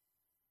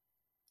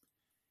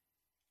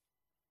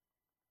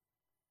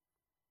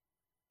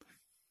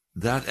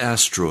 That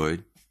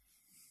asteroid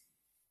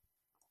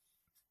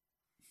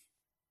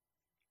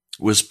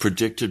was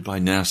predicted by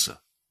NASA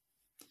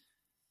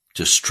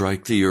to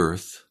strike the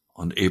Earth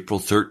on April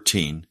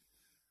 13,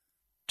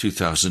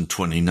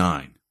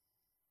 2029.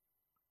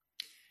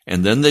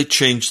 And then they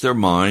changed their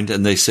mind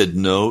and they said,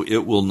 no,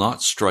 it will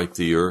not strike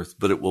the Earth,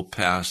 but it will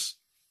pass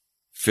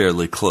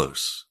fairly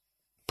close,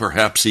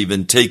 perhaps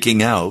even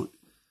taking out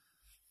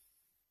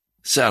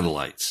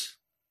satellites.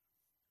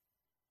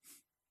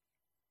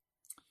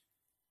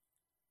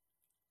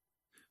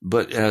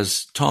 But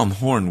as Tom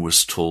Horn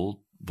was told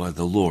by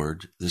the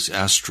Lord, this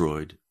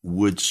asteroid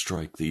would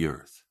strike the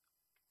Earth.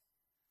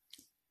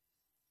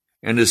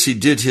 And as he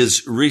did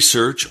his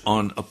research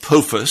on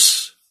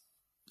Apophis,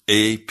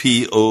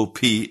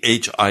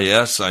 Apophis,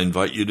 I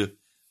invite you to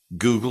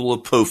Google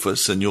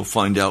Apophis and you'll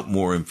find out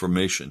more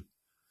information.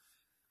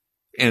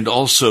 And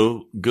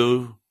also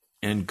go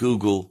and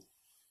Google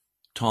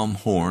Tom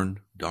Horn,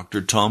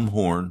 Dr. Tom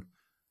Horn,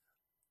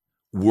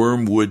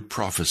 Wormwood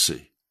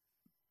Prophecy.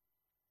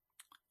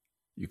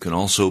 You can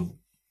also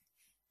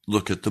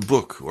look at the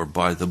book or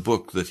buy the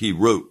book that he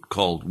wrote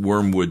called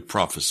Wormwood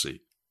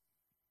Prophecy.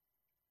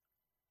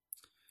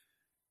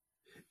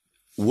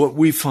 What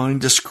we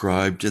find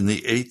described in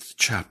the 8th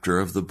chapter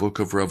of the book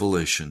of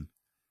Revelation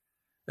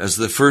as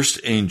the first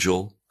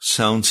angel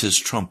sounds his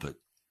trumpet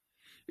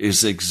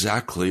is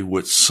exactly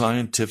what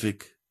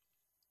scientific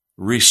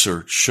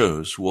research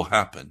shows will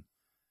happen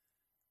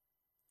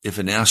if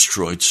an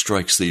asteroid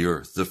strikes the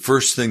Earth. The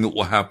first thing that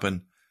will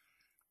happen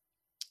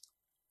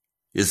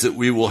is that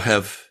we will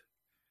have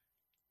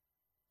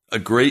a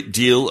great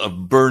deal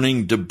of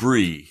burning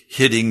debris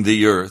hitting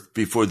the Earth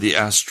before the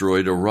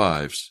asteroid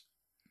arrives.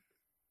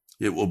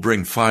 It will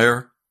bring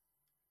fire.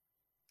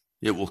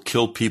 It will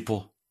kill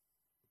people.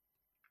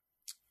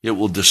 It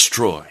will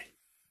destroy.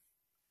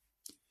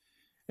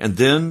 And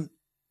then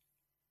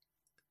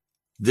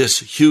this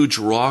huge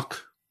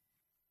rock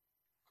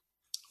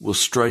will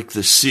strike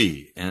the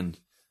sea, and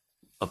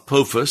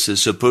Apophis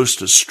is supposed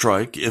to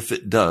strike if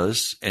it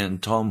does,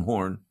 and Tom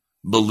Horn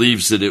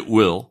believes that it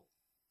will,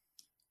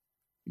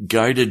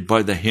 guided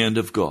by the hand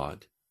of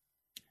God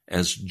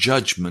as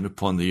judgment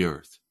upon the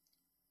earth,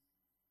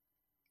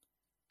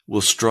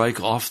 will strike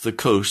off the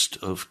coast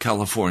of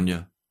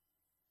California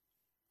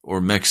or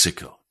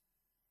Mexico.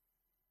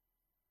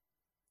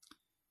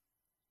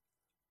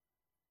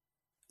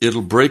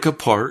 It'll break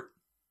apart.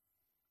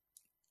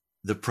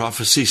 The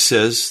prophecy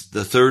says,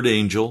 the third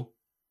angel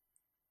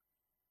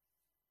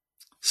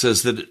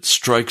says that it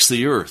strikes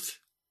the earth,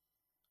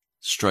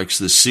 strikes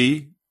the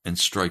sea, and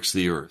strikes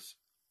the earth.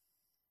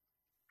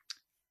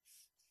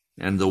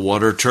 And the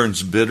water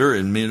turns bitter,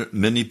 and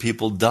many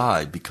people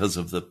die because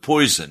of the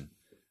poison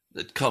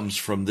that comes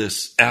from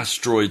this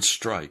asteroid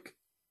strike.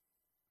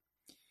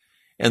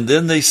 And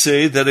then they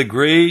say that a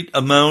great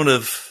amount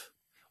of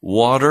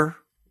water,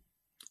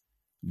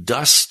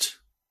 dust,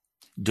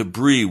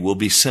 debris will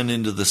be sent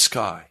into the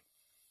sky.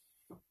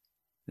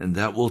 And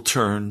that will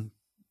turn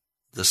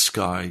the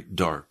sky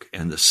dark,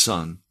 and the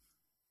sun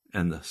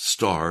and the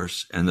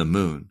stars and the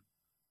moon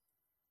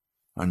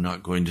are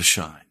not going to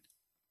shine.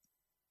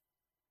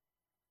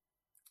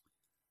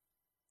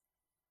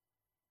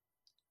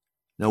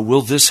 Now,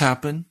 will this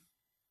happen?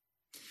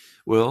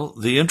 Well,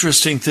 the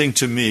interesting thing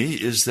to me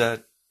is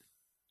that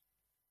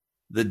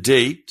the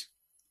date,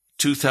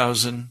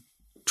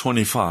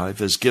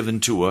 2025, is given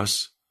to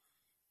us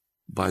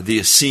by the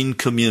Essene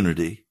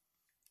community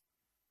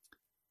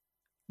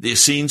The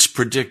Essenes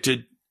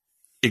predicted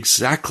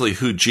exactly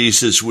who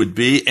Jesus would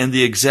be and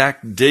the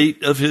exact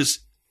date of his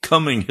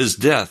coming, his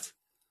death.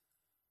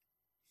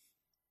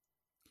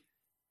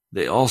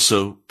 They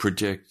also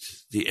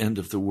predict the end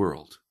of the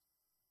world.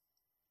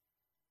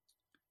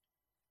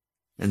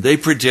 And they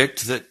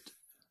predict that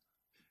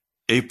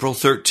April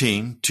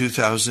 13,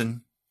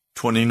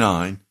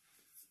 2029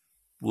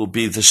 will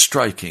be the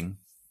striking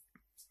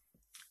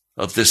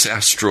of this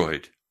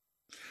asteroid,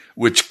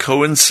 which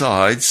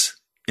coincides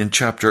in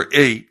chapter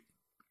 8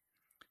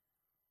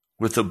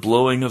 with the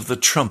blowing of the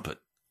trumpet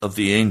of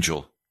the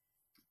angel.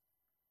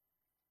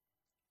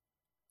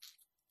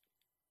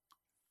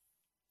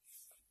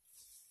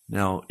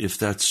 Now, if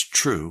that's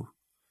true,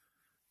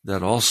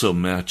 that also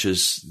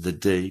matches the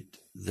date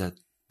that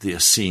the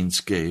Essenes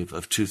gave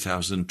of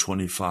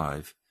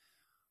 2025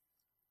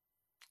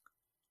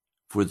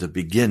 for the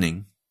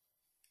beginning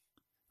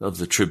of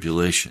the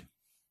tribulation.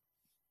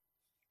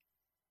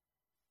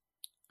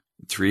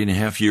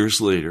 3.5 years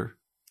later,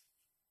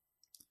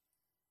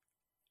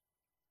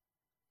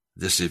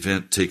 this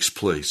event takes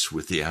place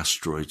with the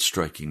asteroid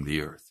striking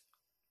the earth.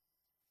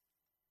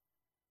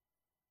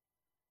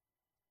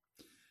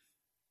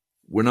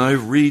 When I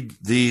read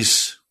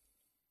these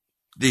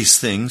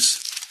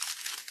things,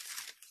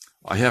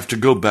 I have to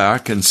go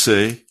back and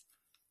say,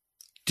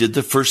 did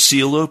the first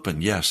seal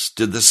open? Yes.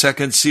 Did the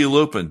second seal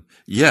open?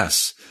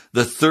 Yes.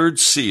 The third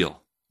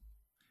seal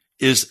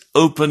is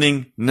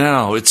opening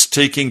now. It's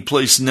taking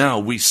place now.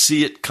 We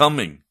see it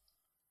coming.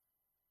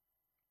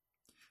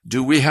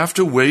 Do we have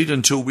to wait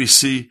until we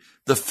see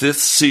the fifth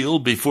seal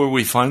before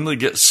we finally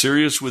get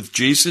serious with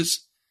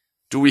Jesus?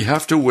 Do we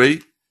have to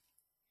wait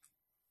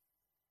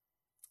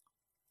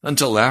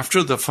until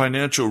after the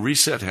financial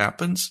reset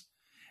happens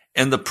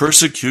and the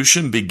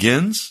persecution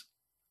begins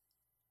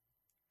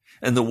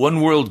and the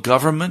one world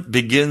government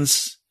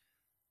begins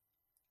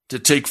to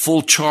take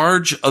full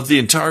charge of the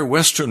entire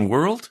Western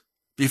world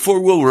before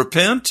we'll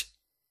repent?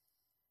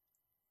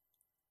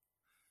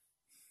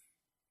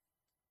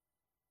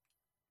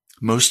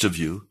 Most of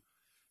you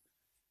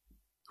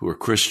who are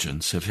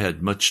Christians have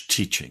had much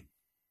teaching.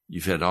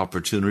 You've had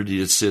opportunity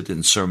to sit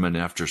in sermon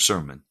after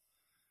sermon.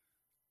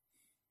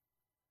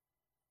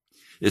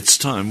 It's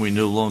time we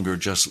no longer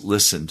just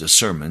listen to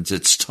sermons.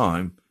 It's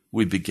time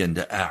we begin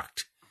to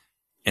act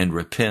and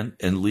repent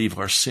and leave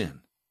our sin.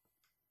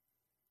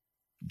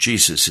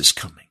 Jesus is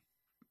coming.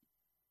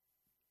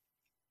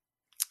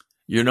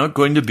 You're not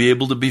going to be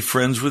able to be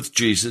friends with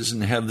Jesus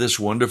and have this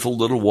wonderful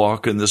little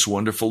walk in this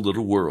wonderful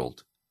little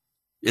world.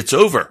 It's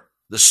over.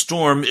 The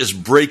storm is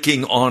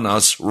breaking on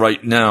us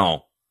right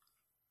now.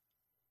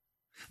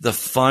 The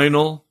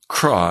final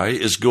cry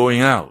is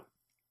going out.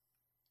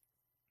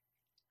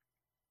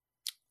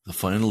 The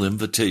final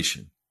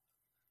invitation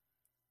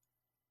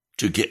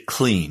to get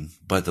clean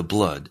by the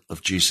blood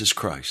of Jesus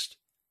Christ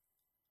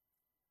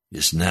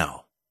is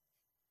now.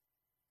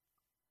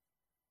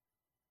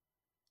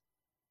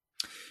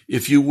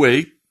 If you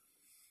wait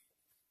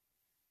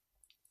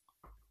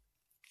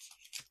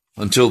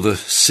until the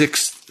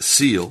sixth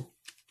seal,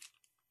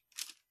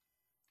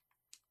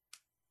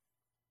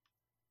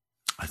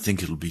 I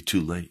think it'll be too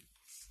late.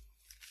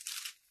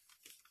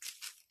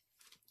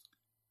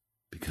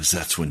 Because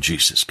that's when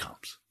Jesus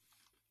comes.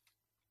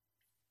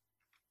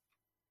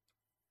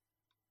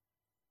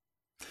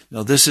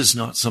 Now, this is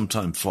not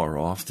sometime far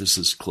off. This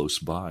is close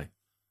by.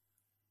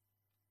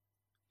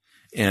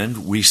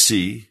 And we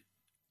see,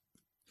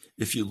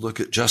 if you look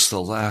at just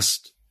the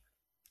last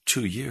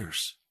 2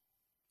 years,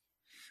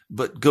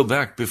 but go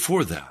back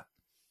before that.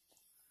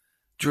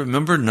 Do you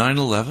remember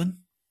 9/11?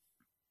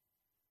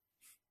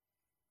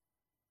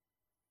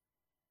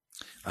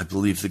 I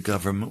believe the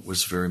government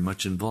was very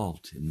much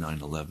involved in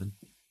 9/11.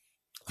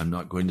 I'm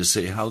not going to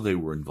say how they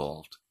were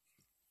involved.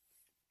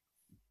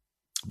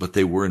 But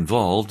they were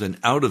involved, and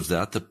out of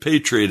that, the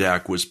Patriot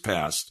Act was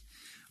passed,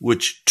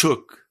 which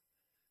took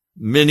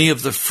many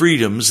of the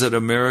freedoms that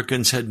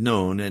Americans had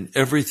known, and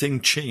everything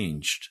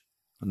changed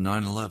on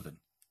 9/11.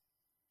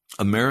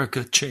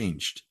 America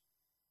changed.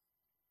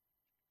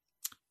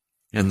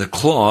 And the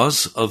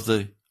claws of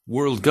the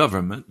world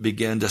government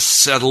began to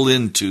settle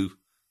into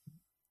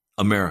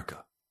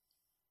America.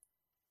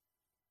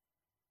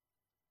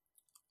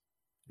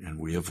 And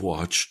we have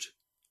watched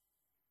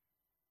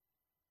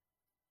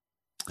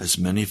as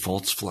many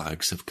false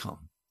flags have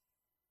come.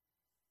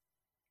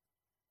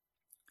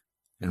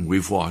 And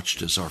we've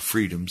watched as our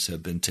freedoms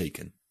have been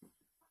taken.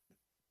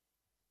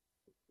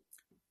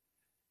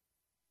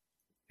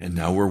 And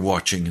now we're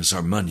watching as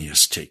our money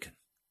is taken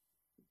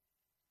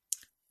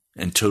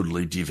and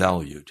totally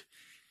devalued.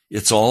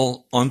 It's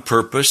all on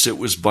purpose. It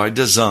was by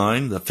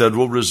design. The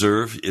Federal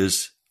Reserve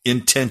is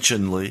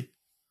intentionally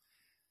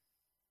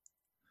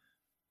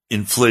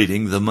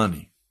inflating the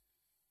money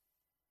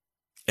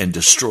and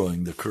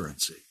destroying the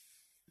currency.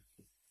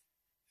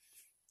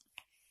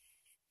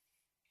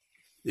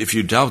 If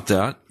you doubt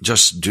that,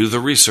 just do the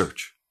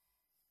research.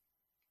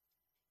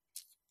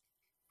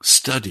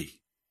 Study.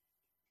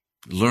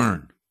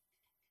 Learn.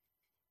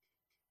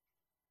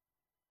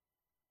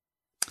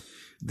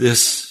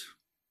 This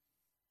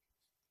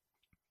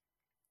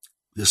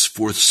This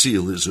fourth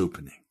seal is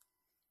opening.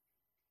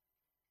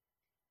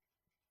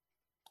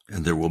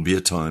 And there will be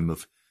a time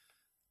of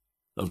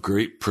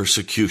great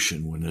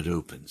persecution when it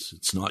opens.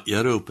 It's not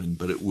yet open,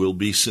 but it will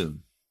be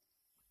soon.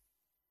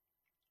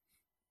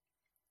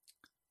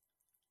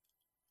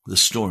 The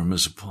storm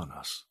is upon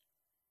us.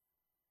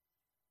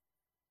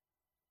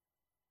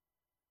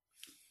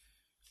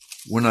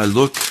 When I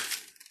look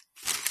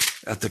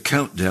at the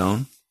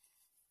countdown,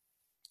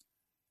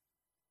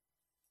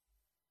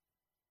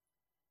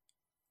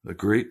 a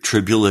great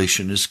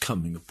tribulation is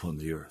coming upon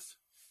the earth.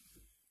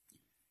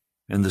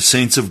 And the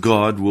saints of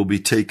God will be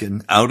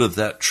taken out of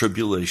that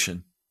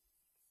tribulation.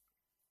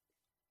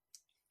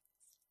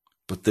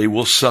 But they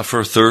will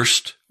suffer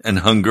thirst and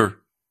hunger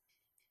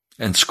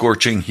and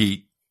scorching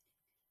heat.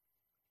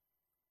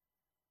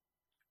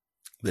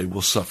 They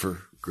will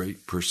suffer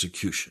great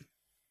persecution.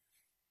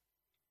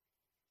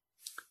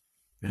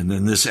 And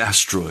then this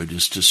asteroid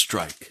is to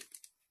strike.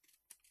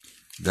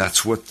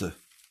 That's what the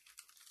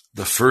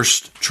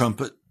first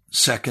trumpet,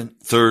 second,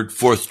 third,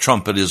 fourth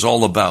trumpet is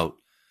all about.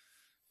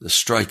 The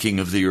striking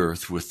of the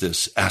earth with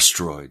this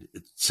asteroid.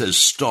 It says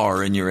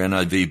star in your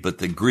NIV, but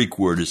the Greek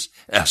word is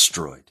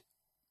asteroid.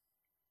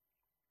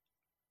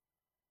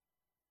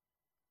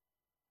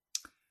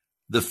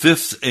 The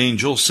fifth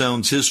angel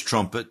sounds his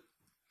trumpet,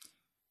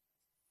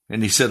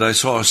 and he said, I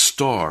saw a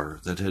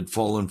star that had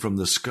fallen from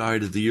the sky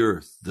to the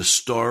earth. The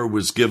star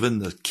was given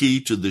the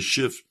key to the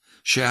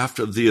shaft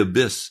of the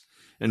abyss,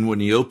 and when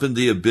he opened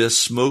the abyss,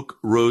 smoke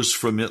rose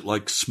from it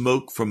like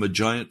smoke from a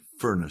giant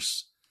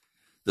furnace.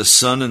 The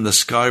sun and the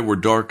sky were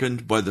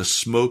darkened by the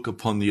smoke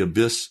upon the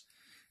abyss,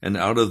 and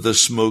out of the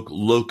smoke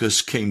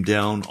locusts came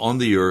down on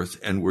the earth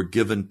and were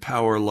given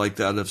power like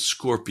that of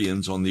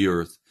scorpions on the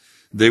earth.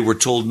 They were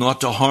told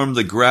not to harm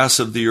the grass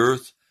of the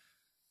earth,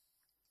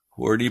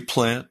 or any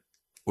plant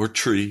or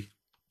tree.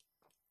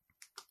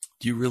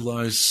 Do you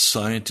realize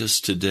scientists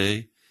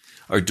today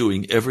are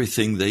doing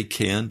everything they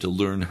can to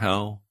learn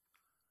how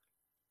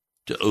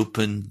to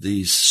open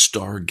these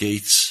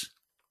stargates?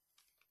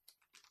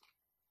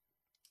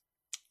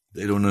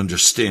 They don't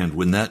understand.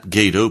 When that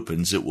gate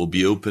opens, it will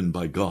be opened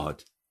by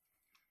God,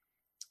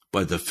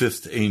 by the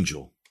fifth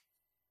angel,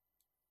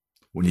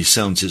 when he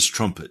sounds his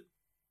trumpet.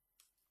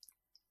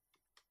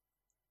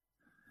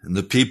 And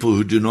the people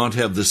who do not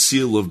have the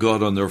seal of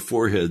God on their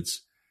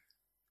foreheads,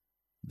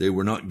 they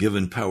were not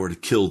given power to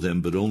kill them,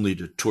 but only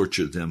to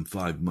torture them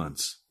 5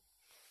 months.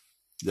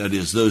 That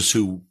is, those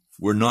who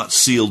were not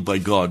sealed by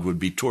God would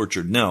be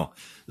tortured. Now,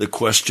 the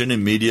question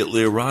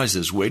immediately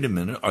arises, wait a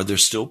minute, are there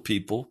still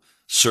people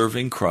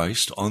serving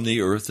Christ on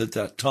the earth at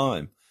that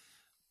time?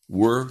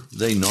 Were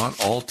they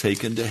not all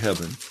taken to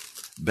heaven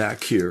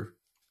back here?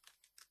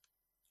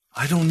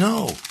 I don't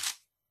know.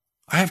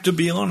 I have to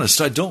be honest,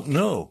 I don't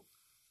know.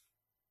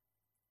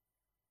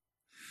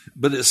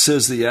 But it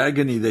says the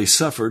agony they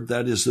suffered,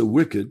 that is the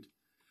wicked,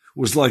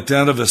 was like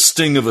that of a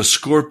sting of a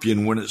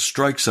scorpion when it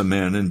strikes a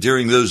man. And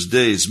during those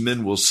days,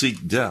 men will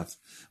seek death,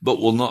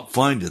 but will not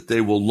find it. They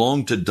will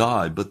long to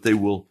die, but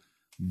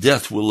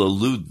death will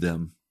elude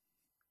them.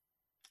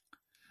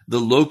 The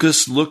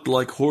locusts looked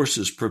like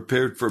horses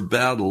prepared for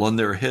battle. On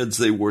their heads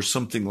they wore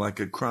something like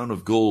a crown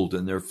of gold,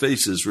 and their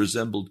faces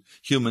resembled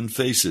human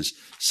faces.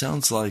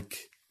 Sounds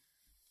like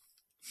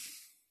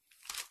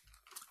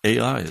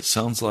AI. It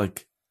sounds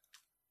like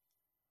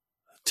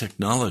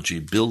technology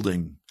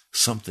building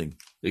something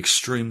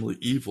extremely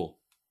evil.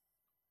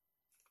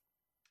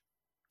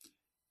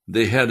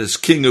 They had as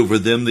king over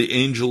them the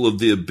angel of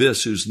the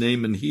abyss, whose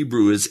name in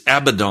Hebrew is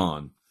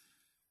Abaddon,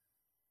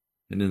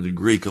 and in the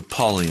Greek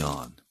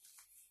Apollyon,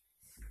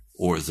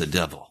 or the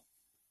devil.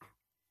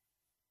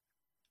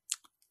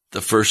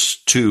 The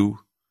first two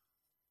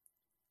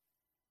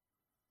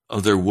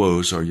of their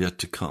woes are yet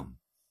to come.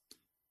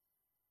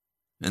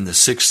 And the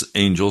sixth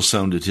angel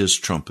sounded his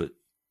trumpet.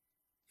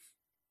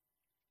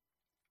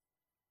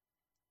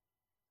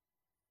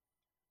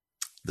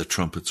 The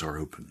trumpets are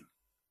opening.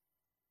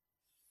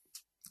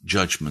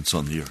 Judgments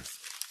on the earth.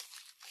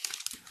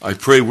 I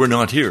pray we're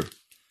not here.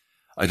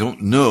 I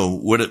don't know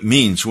what it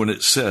means when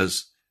it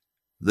says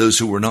those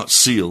who were not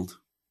sealed.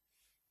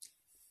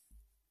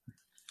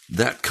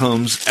 That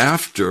comes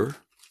after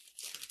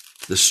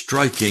the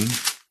striking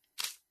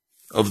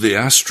of the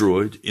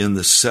asteroid in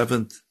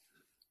the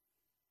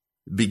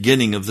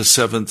beginning of the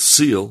seventh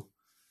seal,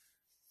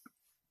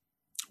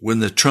 when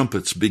the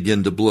trumpets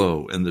begin to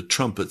blow and the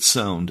trumpets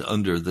sound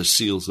under the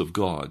seals of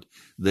God.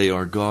 They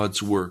are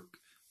God's work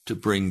to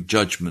bring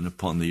judgment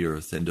upon the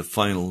earth and to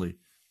finally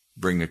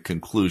bring a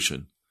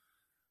conclusion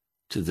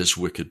to this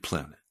wicked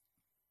planet.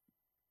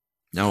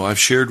 Now, I've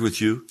shared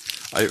with you,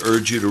 I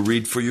urge you to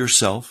read for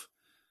yourself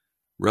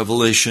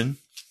Revelation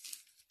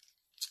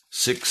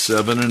 6,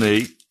 7, and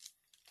 8,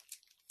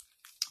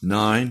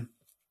 9.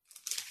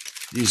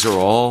 These are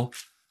all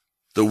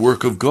the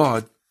work of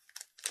God.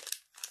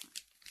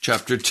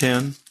 Chapter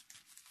 10,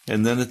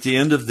 and then at the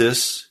end of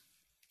this,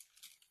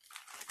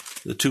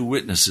 the two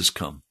witnesses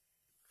come.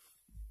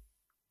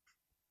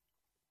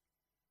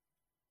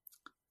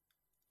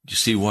 Do you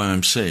see why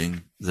I'm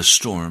saying the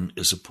storm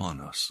is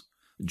upon us?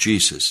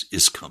 Jesus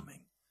is coming.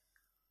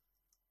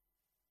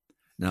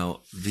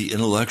 Now, the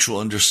intellectual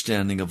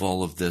understanding of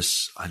all of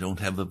this, I don't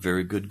have a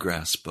very good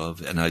grasp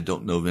of, and I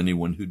don't know of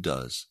anyone who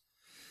does.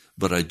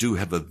 But I do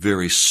have a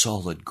very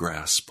solid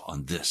grasp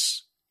on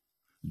this.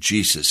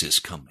 Jesus is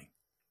coming.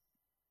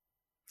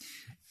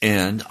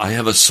 And I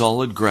have a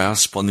solid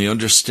grasp on the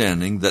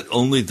understanding that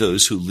only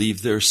those who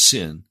leave their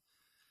sin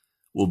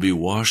will be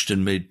washed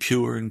and made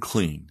pure and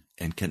clean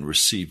and can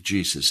receive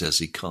Jesus as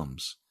he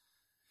comes.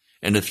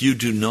 And if you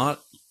do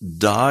not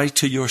die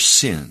to your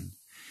sin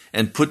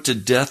and put to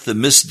death the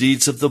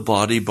misdeeds of the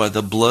body by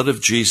the blood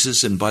of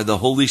Jesus and by the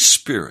Holy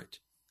Spirit,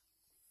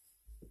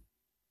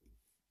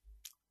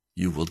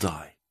 you will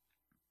die.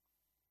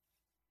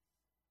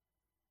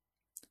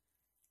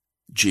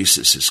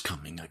 Jesus is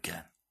coming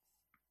again.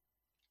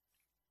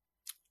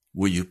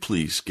 Will you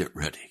please get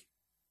ready?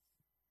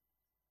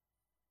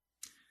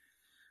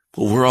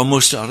 Well, we're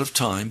almost out of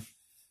time.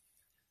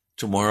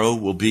 Tomorrow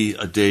will be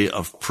a day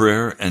of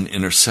prayer and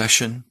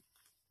intercession.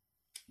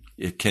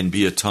 It can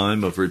be a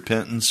time of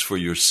repentance for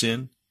your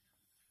sin.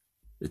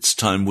 It's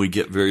time we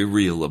get very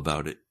real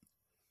about it.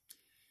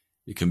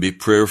 It can be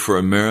prayer for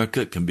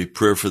America. It can be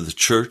prayer for the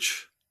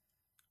church.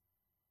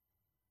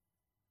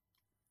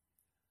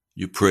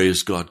 You pray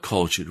as God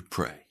calls you to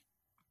pray.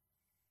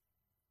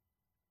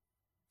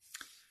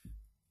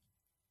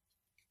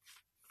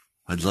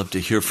 I'd love to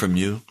hear from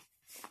you.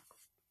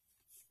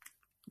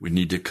 We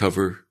need to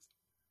cover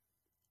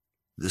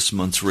this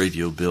month's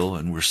radio bill,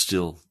 and we're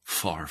still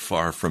far,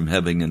 far from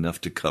having enough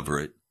to cover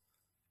it.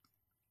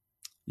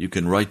 You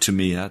can write to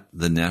me at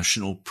the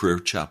National Prayer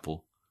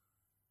Chapel,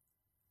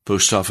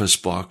 Post Office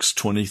Box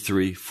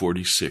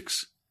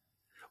 2346,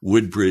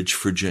 Woodbridge,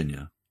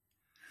 Virginia,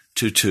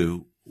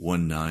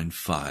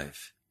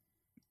 22195.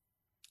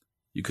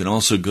 You can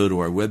also go to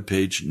our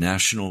webpage,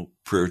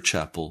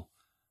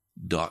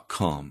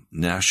 nationalprayerchapel.com,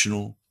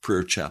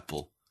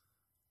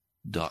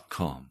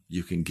 nationalprayerchapel.com.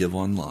 You can give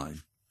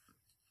online.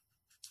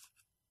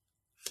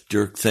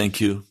 Dirk, thank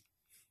you.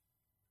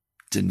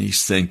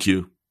 Denise, thank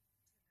you.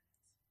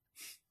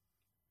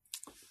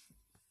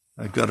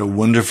 I got a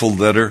wonderful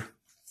letter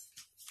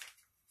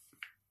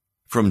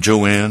from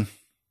Joanne.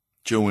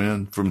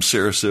 Joanne from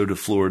Sarasota,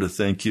 Florida,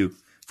 thank you.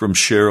 From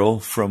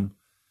Cheryl from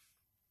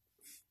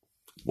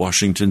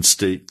Washington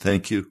State,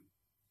 thank you.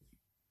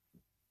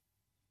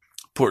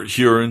 Port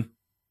Huron,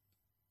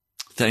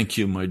 thank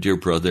you, my dear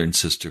brother and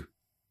sister.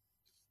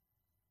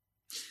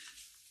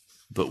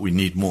 But we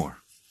need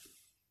more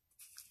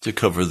to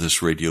cover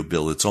this radio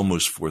bill. It's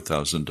almost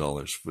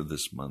 $4,000 for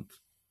this month.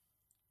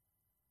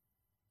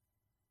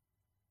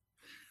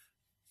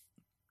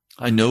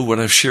 I know what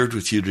I've shared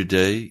with you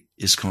today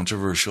is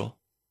controversial.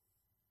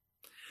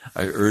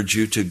 I urge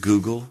you to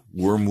Google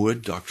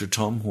Wormwood, Dr.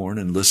 Tom Horn,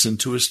 and listen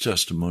to his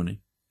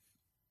testimony.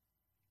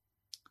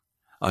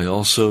 I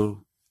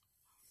also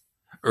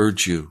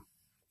urge you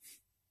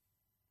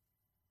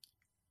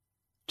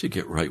to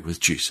get right with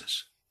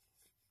Jesus.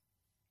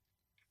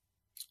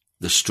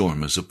 The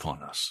storm is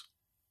upon us.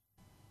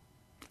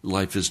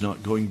 Life is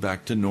not going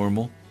back to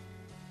normal.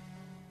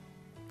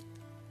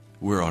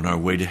 We're on our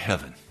way to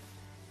heaven.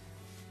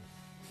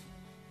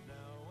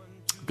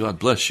 God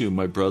bless you,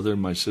 my brother,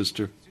 my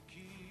sister.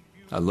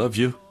 I love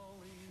you.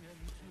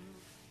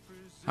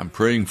 I'm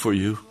praying for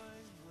you.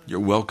 You're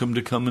welcome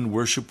to come and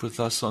worship with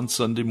us on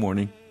Sunday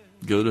morning.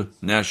 Go to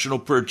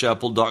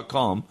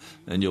nationalprayerchapel.com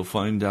and you'll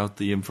find out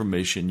the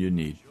information you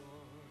need.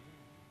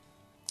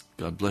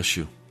 God bless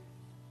you.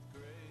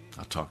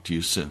 I'll talk to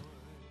you soon.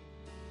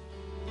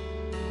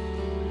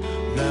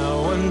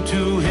 Now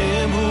unto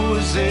him who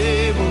is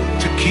able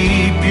to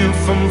keep you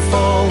from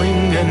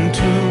falling and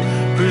to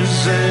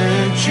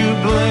present you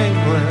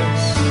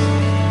blameless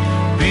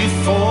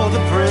before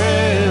the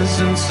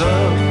presence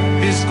of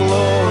his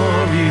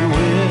glory.